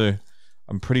stuff here too.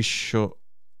 I'm pretty sure.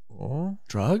 Oh,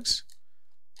 Drugs?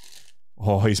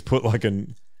 he's put like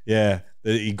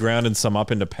he grounded some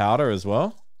up into powder as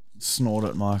well. Snort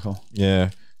it, Michael.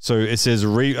 Yeah. So it says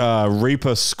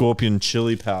Reaper Scorpion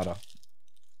Chili Powder.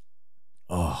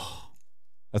 Oh.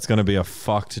 That's going to be a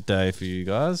fucked day for you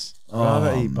guys.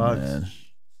 Rather eat bugs. Man.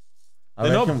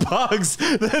 They're not bugs.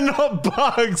 They're not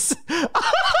bugs.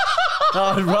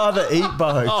 I'd rather eat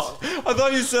bugs. Oh, I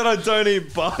thought you said I don't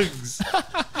eat bugs.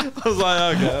 I was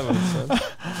like, okay, that makes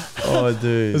sense. Oh,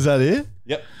 dude. Is that it?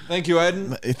 Yep. Thank you,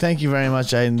 Aiden. Thank you very much,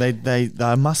 Aiden. They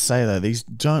I must say though, these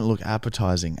don't look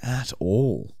appetizing at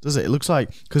all, does it? It looks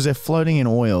like because they're floating in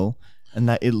oil, and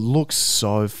that it looks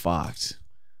so fucked.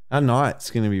 Our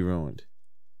night's going to be ruined.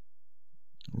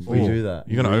 If we do that.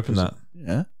 You're going to open that?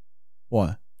 Yeah.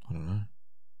 Why? I don't know.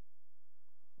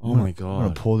 Oh my I'm gonna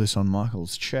God. pour this on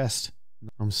Michael's chest.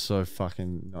 I'm so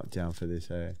fucking not down for this,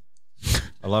 eh?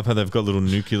 I love how they've got little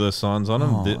nuclear signs on them.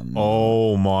 Oh,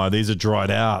 Oh, no. My, these are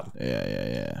dried out.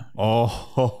 Yeah. Oh,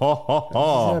 This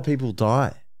is how people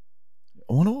die.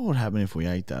 I wonder what would happen if we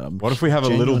ate that. what if we have a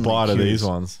little genuinely bite curious. of these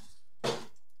ones?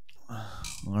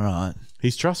 All right.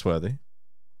 He's trustworthy.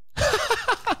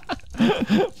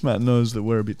 Matt knows that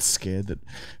we're a bit scared that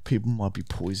people might be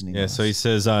poisoning Yeah, us. so he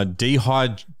says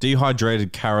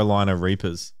dehydrated Carolina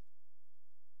Reapers.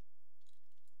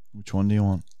 Which one do you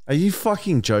want? Are you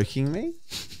fucking joking me?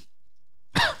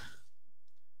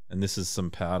 And this is some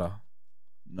powder.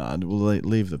 No, we'll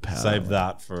leave the powder. Save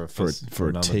that for for a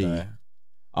another tea. day.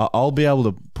 I'll be able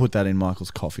to put that in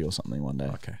Michael's coffee or something one day.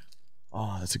 Okay.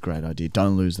 Oh, that's a great idea.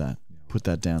 Don't lose that. Put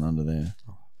that down under there.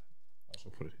 I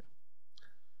shall put it here.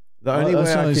 The only way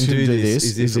that's I not can who's do gonna do this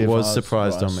this is if it I was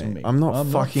surprised on me. I'm not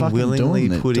fucking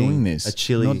willingly putting this. a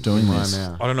chili Not doing in my this.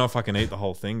 mouth. I don't know if I can eat the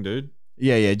whole thing, dude.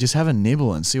 Yeah. Just have a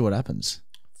nibble and see what happens.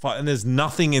 And there's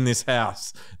nothing in this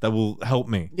house that will help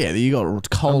me. Yeah, you got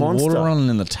cold monster. water running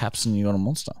in the taps and you got a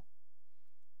monster.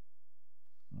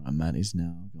 All right, Matt is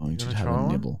now going to gonna have try a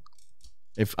one? nibble.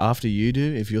 If after you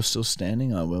do, if you're still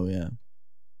standing, I will. Yeah.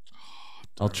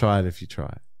 I'll try it if you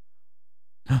try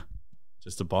it.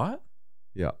 Just a bite?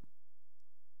 Yeah.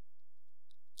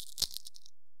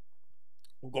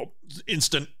 We've got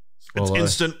instant. Swallow. It's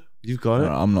instant. You've got All it?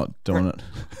 right, I'm not doing it.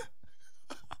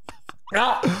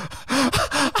 Yeah.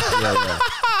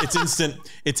 It's instant.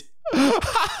 It's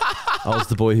I was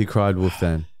the boy who cried wolf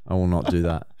then. I will not do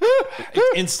that.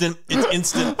 instant. It's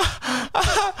instant.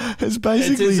 It's It's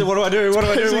basically. instant. What do I do? What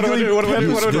do I do? What do I do? What do I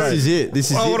do? What do I This do? is it.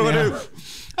 This is Oh, it what do I now. do?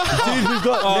 Dude, we've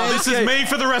got Oh, this is me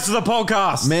for the rest of the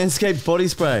podcast. Manscaped body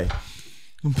spray.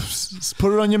 Just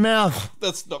put it on your mouth.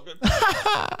 That's not good.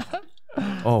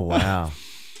 Oh, wow.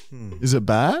 Is it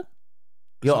bad?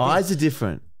 Your eyes are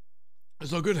different.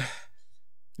 It's not good.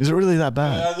 Is it really that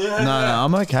bad? No,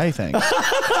 I'm okay, thanks.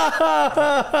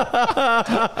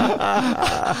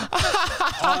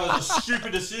 Oh, it was a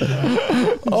stupid decision.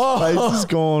 Face is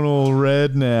gone all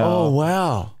red now. Oh,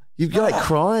 wow. You're like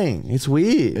crying. It's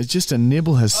weird. It's just a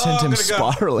nibble has sent him I'm gonna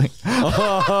go. spiraling.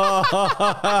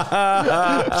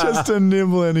 Just a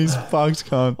nibble and he's fucked,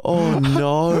 cunt. Oh,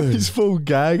 no. He's full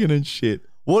gagging and shit.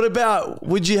 What about,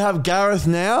 would you have Gareth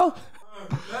now?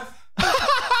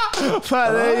 Matt,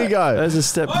 there you go. That's a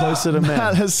step closer to Matt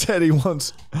Matt. has said he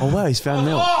wants. Oh, wow. He's found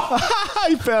milk.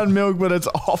 He found milk, but it's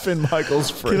off in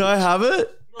Michael's fridge. Can I have it?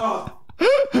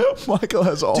 Michael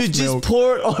has off Dude, just milk.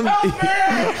 pour it on.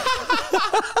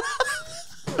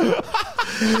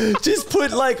 Just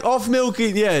put like off milk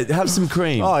in. Yeah, have some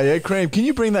cream. Oh yeah, cream. Can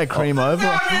you bring that cream over?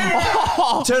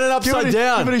 Turn it upside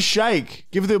down. Give it a shake.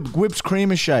 Give the whipped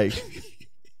cream a shake.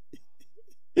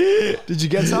 Did you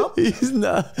get some? He's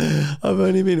not. I've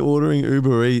only been ordering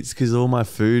Uber Eats because all my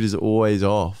food is always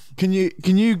off. Can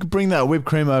you bring that whipped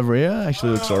cream over here?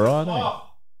 Actually, looks alright. Eh?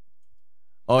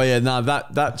 Oh yeah, no,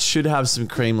 that should have some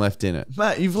cream left in it.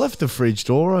 Matt, you've left the fridge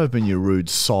door open, you rude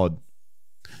sod.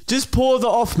 Just pour the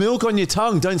off milk on your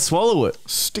tongue. Don't swallow it.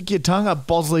 Stick your tongue up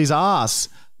Bosley's ass.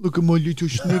 Look at my little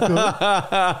snicker.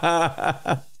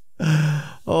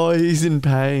 Oh, he's in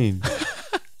pain.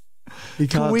 He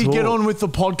can't Can we talk. get on with the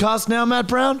podcast now, Matt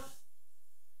Brown?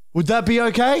 Would that be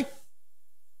okay?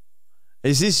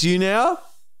 Is this you now?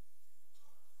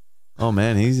 Oh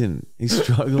man, he's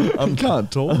struggling. I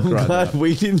can't talk I'm right glad now.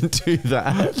 we didn't do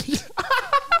that.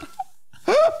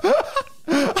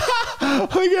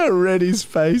 Look how red his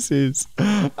face is.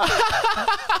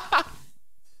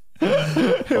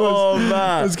 Oh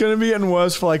man. It's going to be getting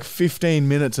worse for like 15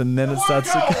 minutes and then it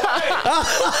starts to...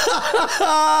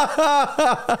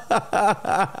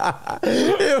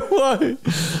 It won't.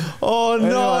 Oh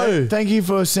no. Anyway, thank you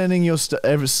for sending your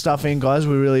stuff in, guys.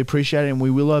 We really appreciate it, and we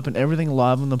will open everything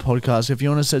live on the podcast. If you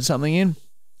want to send something in,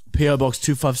 PO Box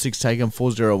 256 Taken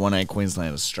 4018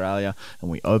 Queensland, Australia, and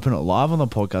we open it live on the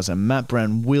podcast, and Matt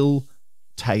Brown will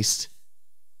taste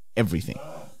everything.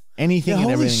 Anything and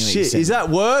Holy everything that you shit. send. Is that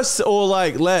worse or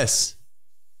like less?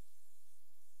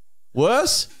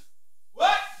 Worse?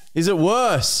 What? Is it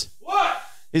worse? What?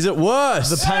 Is it worse?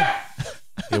 the pain?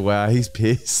 Yeah, wow, he's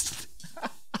pissed.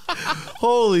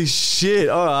 Holy shit.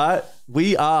 All right.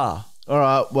 We are. All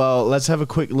right, well, let's have a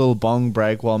quick little bong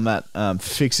break while Matt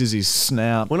fixes his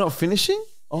snout. We're not finishing?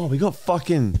 Oh, we got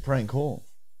fucking... Prank call.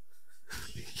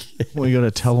 We got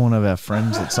to tell one of our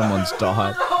friends that someone's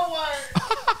died.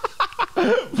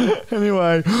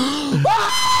 Anyway.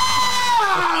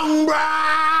 Bong break!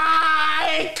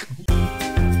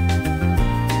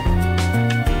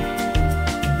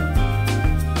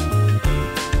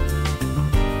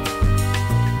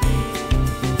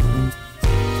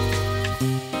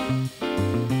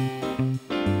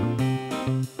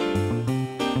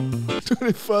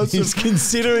 21st He's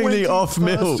considering the off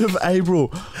milk. 21st of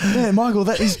April. Man, Michael,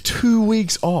 that is 2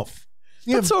 weeks off.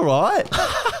 That's all right.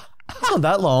 It's not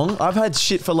that long. I've had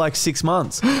shit for like 6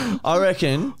 months. I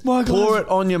reckon Michael, pour it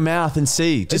on your mouth and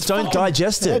see. Just don't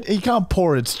digest it. You can't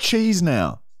pour it. It's cheese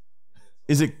now.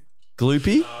 Is it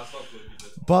gloopy?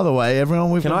 By the way,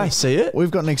 everyone, Can I see it?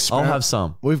 We've got an I'll experiment. have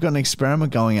some. We've got an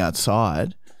experiment going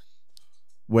outside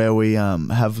where we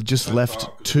have just left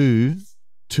two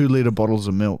 2-liter bottles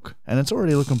of milk, and it's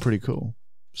already looking pretty cool.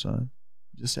 So,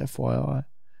 just FYI.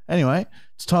 Anyway,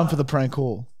 it's time for the prank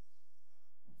call.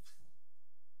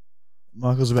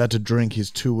 Michael's about to drink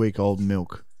his 2-week-old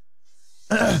milk.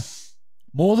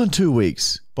 More than 2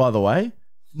 weeks, by the way.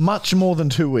 Much more than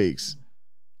 2 weeks.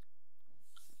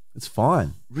 It's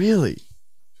fine. Really?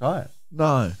 Try it.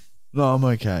 No, I'm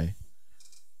okay.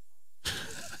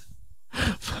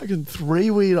 Fucking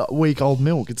 3-week-old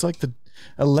milk. It's like the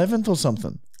 11th or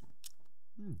something.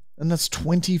 And that's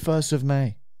 21st of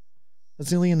May.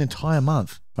 That's nearly an entire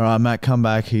month. All right, Matt, come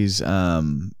back. He's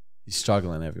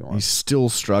struggling, everyone. He's still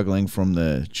struggling from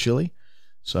the chili.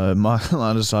 So Michael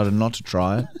and I decided not to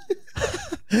try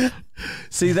it.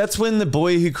 See, that's when the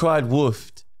boy who cried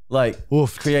woofed,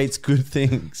 creates good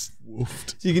things.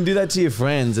 Woofed. So you can do that to your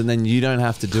friends and then you don't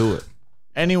have to do it.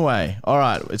 Anyway, all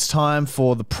right, it's time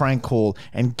for the prank call.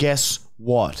 And guess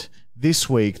what? This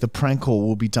week, the prank call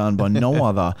will be done by no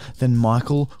other than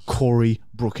Michael Corey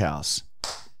Brookhouse.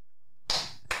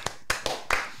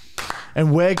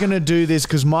 And we're going to do this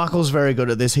because Michael's very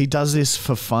good at this. He does this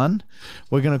for fun.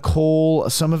 We're going to call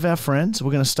some of our friends.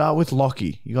 We're going to start with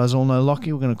Lockie. You guys all know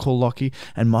Lockie. We're going to call Lockie.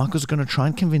 And Michael's going to try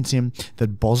and convince him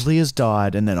that Bosley has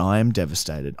died and that I am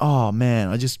devastated. Oh, man,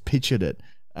 I just pictured it.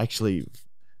 Actually,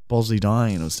 Bosley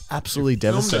dying, and it was absolutely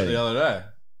devastating. The other day.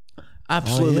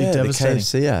 Absolutely devastating. The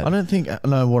KFC ad. I don't think I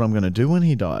know what I'm going to do when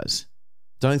he dies.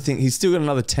 Don't think he's still got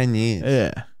another 10 years.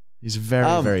 Yeah. He's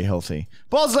very, very healthy.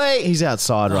 Bosley! He's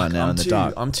outside right now in the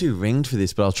dark. I'm too ringed for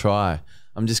this, but I'll try.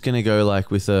 I'm just going to go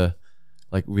with a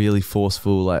really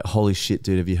forceful, holy shit,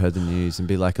 dude, have you heard the news? And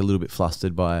be a little bit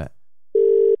flustered by it.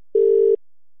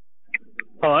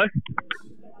 Hello?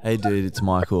 Hey, dude, it's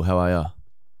Michael. How are you?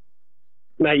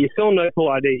 Mate, you're still on no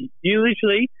call ID. You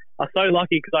literally are so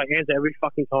lucky because I answer every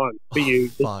fucking time for you.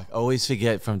 Fuck, I always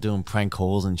forget from doing prank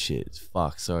calls and shit.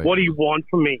 Fuck, sorry. What do you want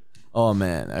from me? Oh,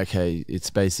 man, okay, it's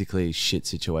basically a shit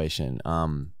situation. I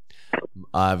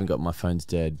haven't got my phone's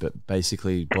dead, but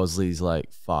basically Bosley's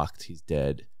fucked. He's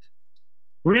dead.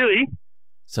 Really?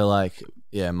 So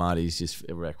yeah, Marty's just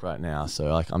a wreck right now.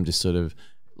 So I'm just sort of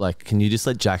can you just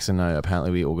let Jackson know?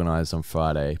 Apparently we organised on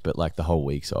Friday, but the whole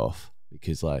week's off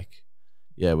because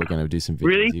yeah, we're gonna do some videos.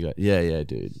 Really? You got, yeah,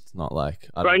 dude. It's not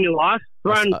throwing your life,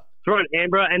 throwing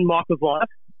Amber and Michael's life.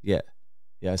 Yeah,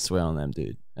 I swear on them,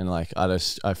 dude. And I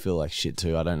feel like shit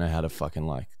too. I don't know how to fucking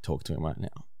talk to him right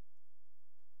now.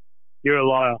 You're a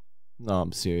liar. No,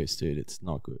 I'm serious, dude. It's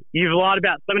not good. You've lied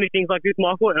about so many things like this,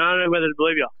 Michael, and I don't know whether to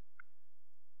believe you.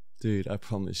 Dude, I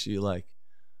promise you,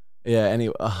 yeah.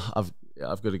 Anyway, I've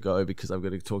got to go because I've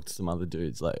got to talk to some other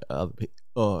dudes, other people.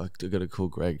 Oh, I've got to call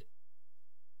Greg.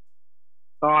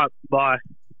 All right, bye.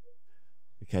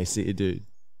 Okay, see you, dude.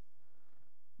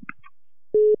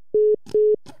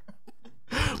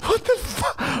 What the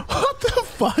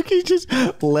fuck? He just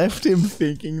left him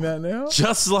thinking that now?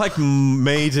 Just like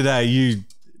me today,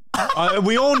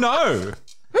 we all know.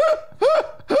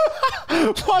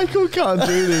 Michael can't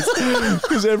do this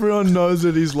because everyone knows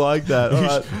that he's like that. All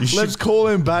right, let's call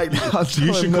him back now.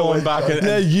 You should call him back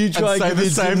and you try and say the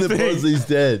convince same him that thing. Bosley's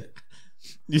dead.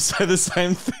 You say the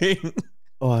same thing.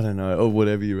 Oh, I don't know. Or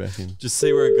whatever you reckon. Just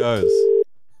see where it goes.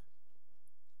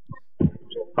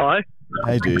 Hello?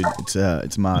 Hey, dude,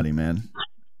 it's Marty, man.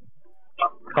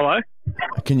 Hello?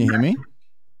 Can you hear me?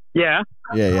 Yeah.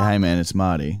 Yeah. Hey, man, it's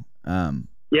Marty.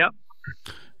 Yep.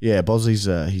 Yeah, Bosley's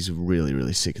he's really,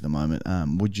 really sick at the moment.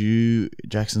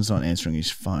 Jackson's not answering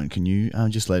his phone. Can you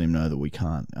just let him know that we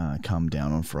can't come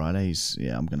down on Friday?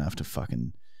 I'm gonna have to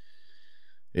fucking.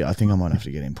 Yeah, I think I might have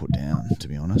to get him put down, to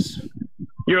be honest.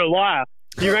 You're a liar.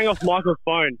 You rang off Michael's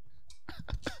phone.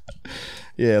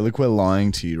 Yeah, look, we're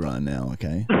lying to you right now,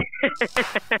 okay?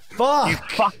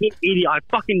 Fuck. Fucking idiot. I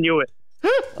fucking knew it.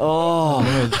 Oh,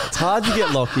 it's hard to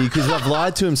get Lockie because I've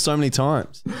lied to him so many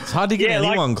times. It's hard to get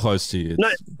anyone close to you.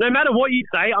 No matter what you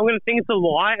say, I'm going to think it's a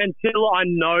lie until I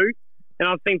know and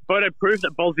I've seen photo proof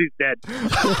that Bosley's dead.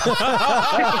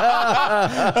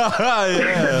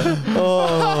 Yeah.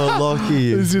 Oh,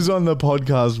 Lockie. This is on the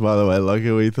podcast, by the way,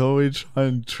 Lockie. We thought we'd try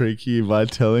and trick you by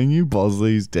telling you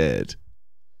Bosley's dead.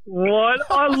 What?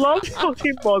 I love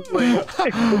fucking Bosley.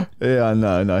 Yeah, I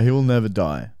know. No, he will never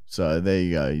die. So there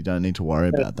you go. You don't need to worry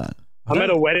about that. I'm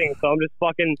at a wedding, so I'm just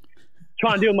fucking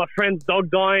trying to deal with my friend's dog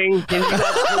dying. And you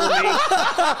guys calling me.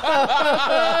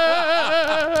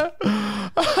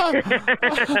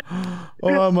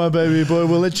 All right, my baby boy.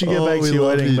 We'll let you get back to your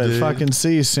wedding, but fucking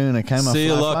see you soon, okay, my See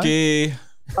you, fly Lucky.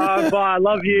 Bye.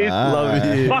 Love you. Love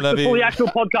you. Fuck Love the you. fully actual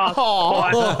podcast.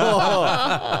 Bye.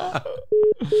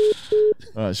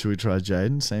 All right, should we try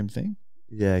Jaden? Same thing?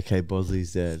 Yeah, okay,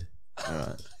 Bosley's dead. All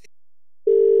right.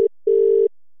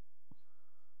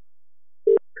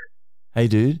 Hey,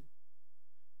 dude.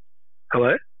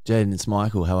 Hello? Jaden, it's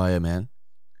Michael. How are you, man?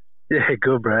 Yeah,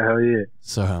 good, bro. How are you?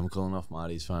 Sorry, I'm calling off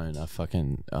Marty's phone.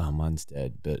 Mine's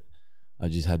dead, but I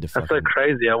just had to That's so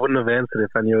crazy. I wouldn't have answered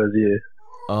if I knew it was you.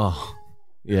 Oh,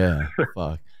 yeah.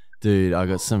 Fuck. Dude, I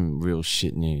got some real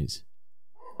shit news.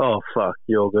 Oh, fuck.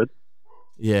 You all good?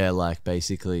 Yeah, like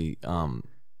basically,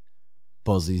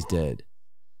 Bosley's dead.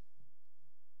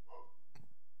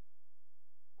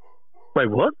 Wait,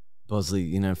 what? Bosley,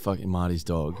 you know, fucking Marty's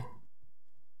dog.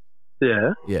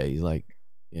 Yeah. Yeah, he's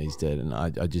dead. And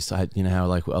I had, you know how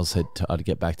like I said I'd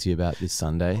get back to you about this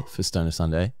Sunday for Stoner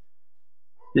Sunday.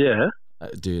 Yeah.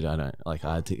 Dude, I don't like.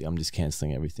 I'm just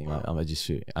canceling everything.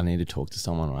 I need to talk to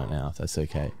someone right now if that's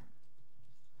okay.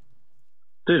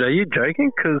 Dude, are you joking?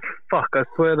 Because fuck, I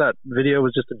swear that video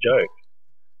was just a joke.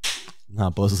 Nah,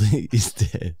 Bosley is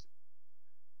dead.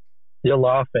 You're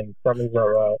laughing. Something's not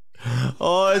right.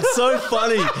 Oh, it's so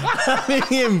funny having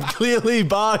him clearly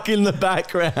bark in the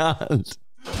background.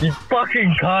 You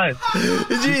fucking cunt.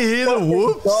 Did you hear the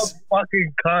whoops? God,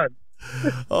 fucking cunt.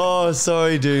 Oh,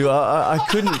 sorry, dude. I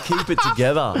couldn't keep it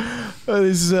together.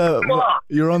 This is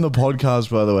you're on the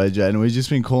podcast, by the way, Jaden. We've just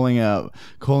been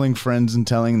calling friends and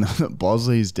telling them that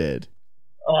Bosley's dead.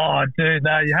 Oh, dude,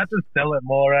 no, you have to sell it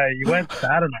more, eh? You went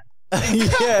Saturday.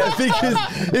 Yeah, because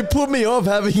it put me off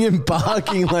having him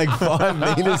barking like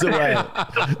 5 meters away.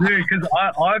 Dude, because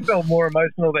I felt more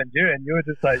emotional than you, and you were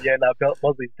just like, yeah, no,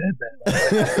 Bosley's dead, man.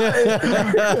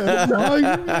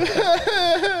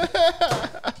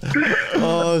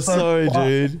 Oh, sorry,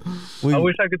 dude. I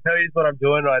wish I could tell you what I'm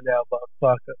doing right now, but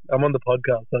fuck it. I'm on the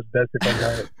podcast, so it's best if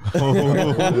I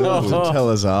know. Tell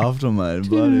us after, mate.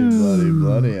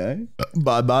 Bloody, eh?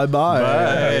 Bye.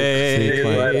 See you,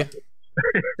 mate.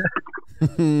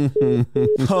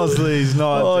 Bosley's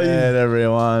not dead,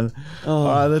 everyone. Oh. All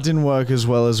right, that didn't work as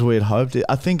well as we'd hoped.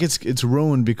 I think it's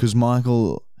ruined because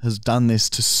Michael has done this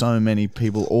to so many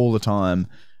people all the time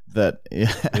that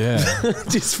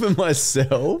Just for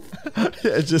myself.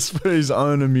 just for his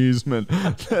own amusement,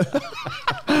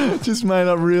 just made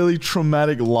up really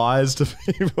traumatic lies to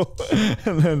people,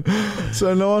 and then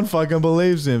so no one fucking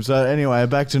believes him. So anyway,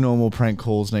 back to normal prank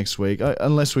calls next week,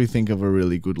 unless we think of a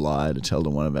really good lie to tell to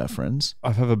one of our friends.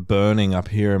 I have a burning up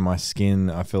here in my skin.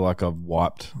 I feel like I've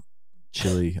wiped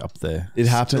chili up there. It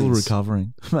happens. Still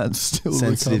recovering. That's still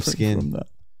Sensitive recovering skin. from that.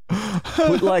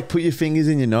 Put your fingers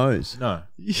in your nose. No.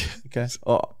 Okay.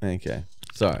 Oh, okay.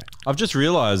 Sorry. I've just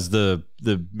realized the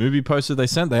movie poster they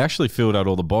sent, they actually filled out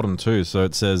all the bottom too. So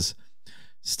it says,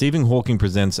 Stephen Hawking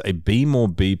presents a Be More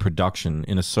Bee production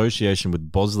in association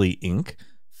with Bosley Inc.,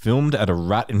 filmed at a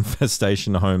rat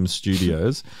infestation home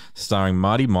studios, starring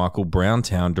Marty Michael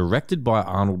Browntown, directed by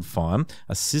Arnold Fime,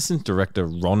 assistant director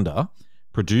Rhonda,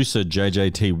 producer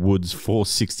JJT Woods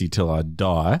 460 Till I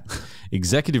Die,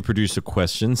 executive producer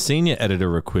Question, senior editor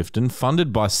Requifton,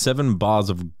 funded by 7 Bars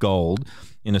of Gold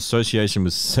in association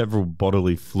with several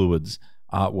bodily fluids,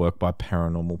 artwork by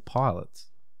Paranormal Pilots.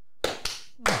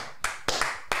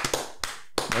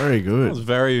 Very good. That was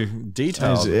very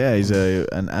detailed. He's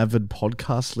an avid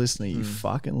podcast listener. You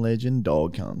fucking legend,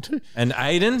 dog cunt. And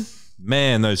Aiden,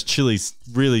 man, those chilies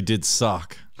really did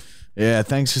suck. Yeah,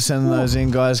 thanks for sending those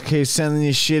in, guys. Keep sending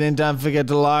your shit in. Don't forget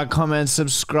to like, comment,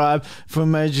 subscribe if we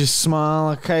made you smile.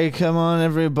 Okay, come on,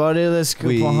 everybody. Let's get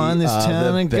behind this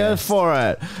town and go for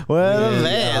it. We're the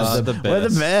Bears. We're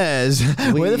the Bears.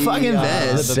 We're the fucking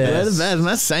Bears. We're the Bears. I'm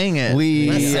not saying it.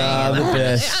 We are the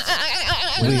best.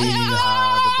 We are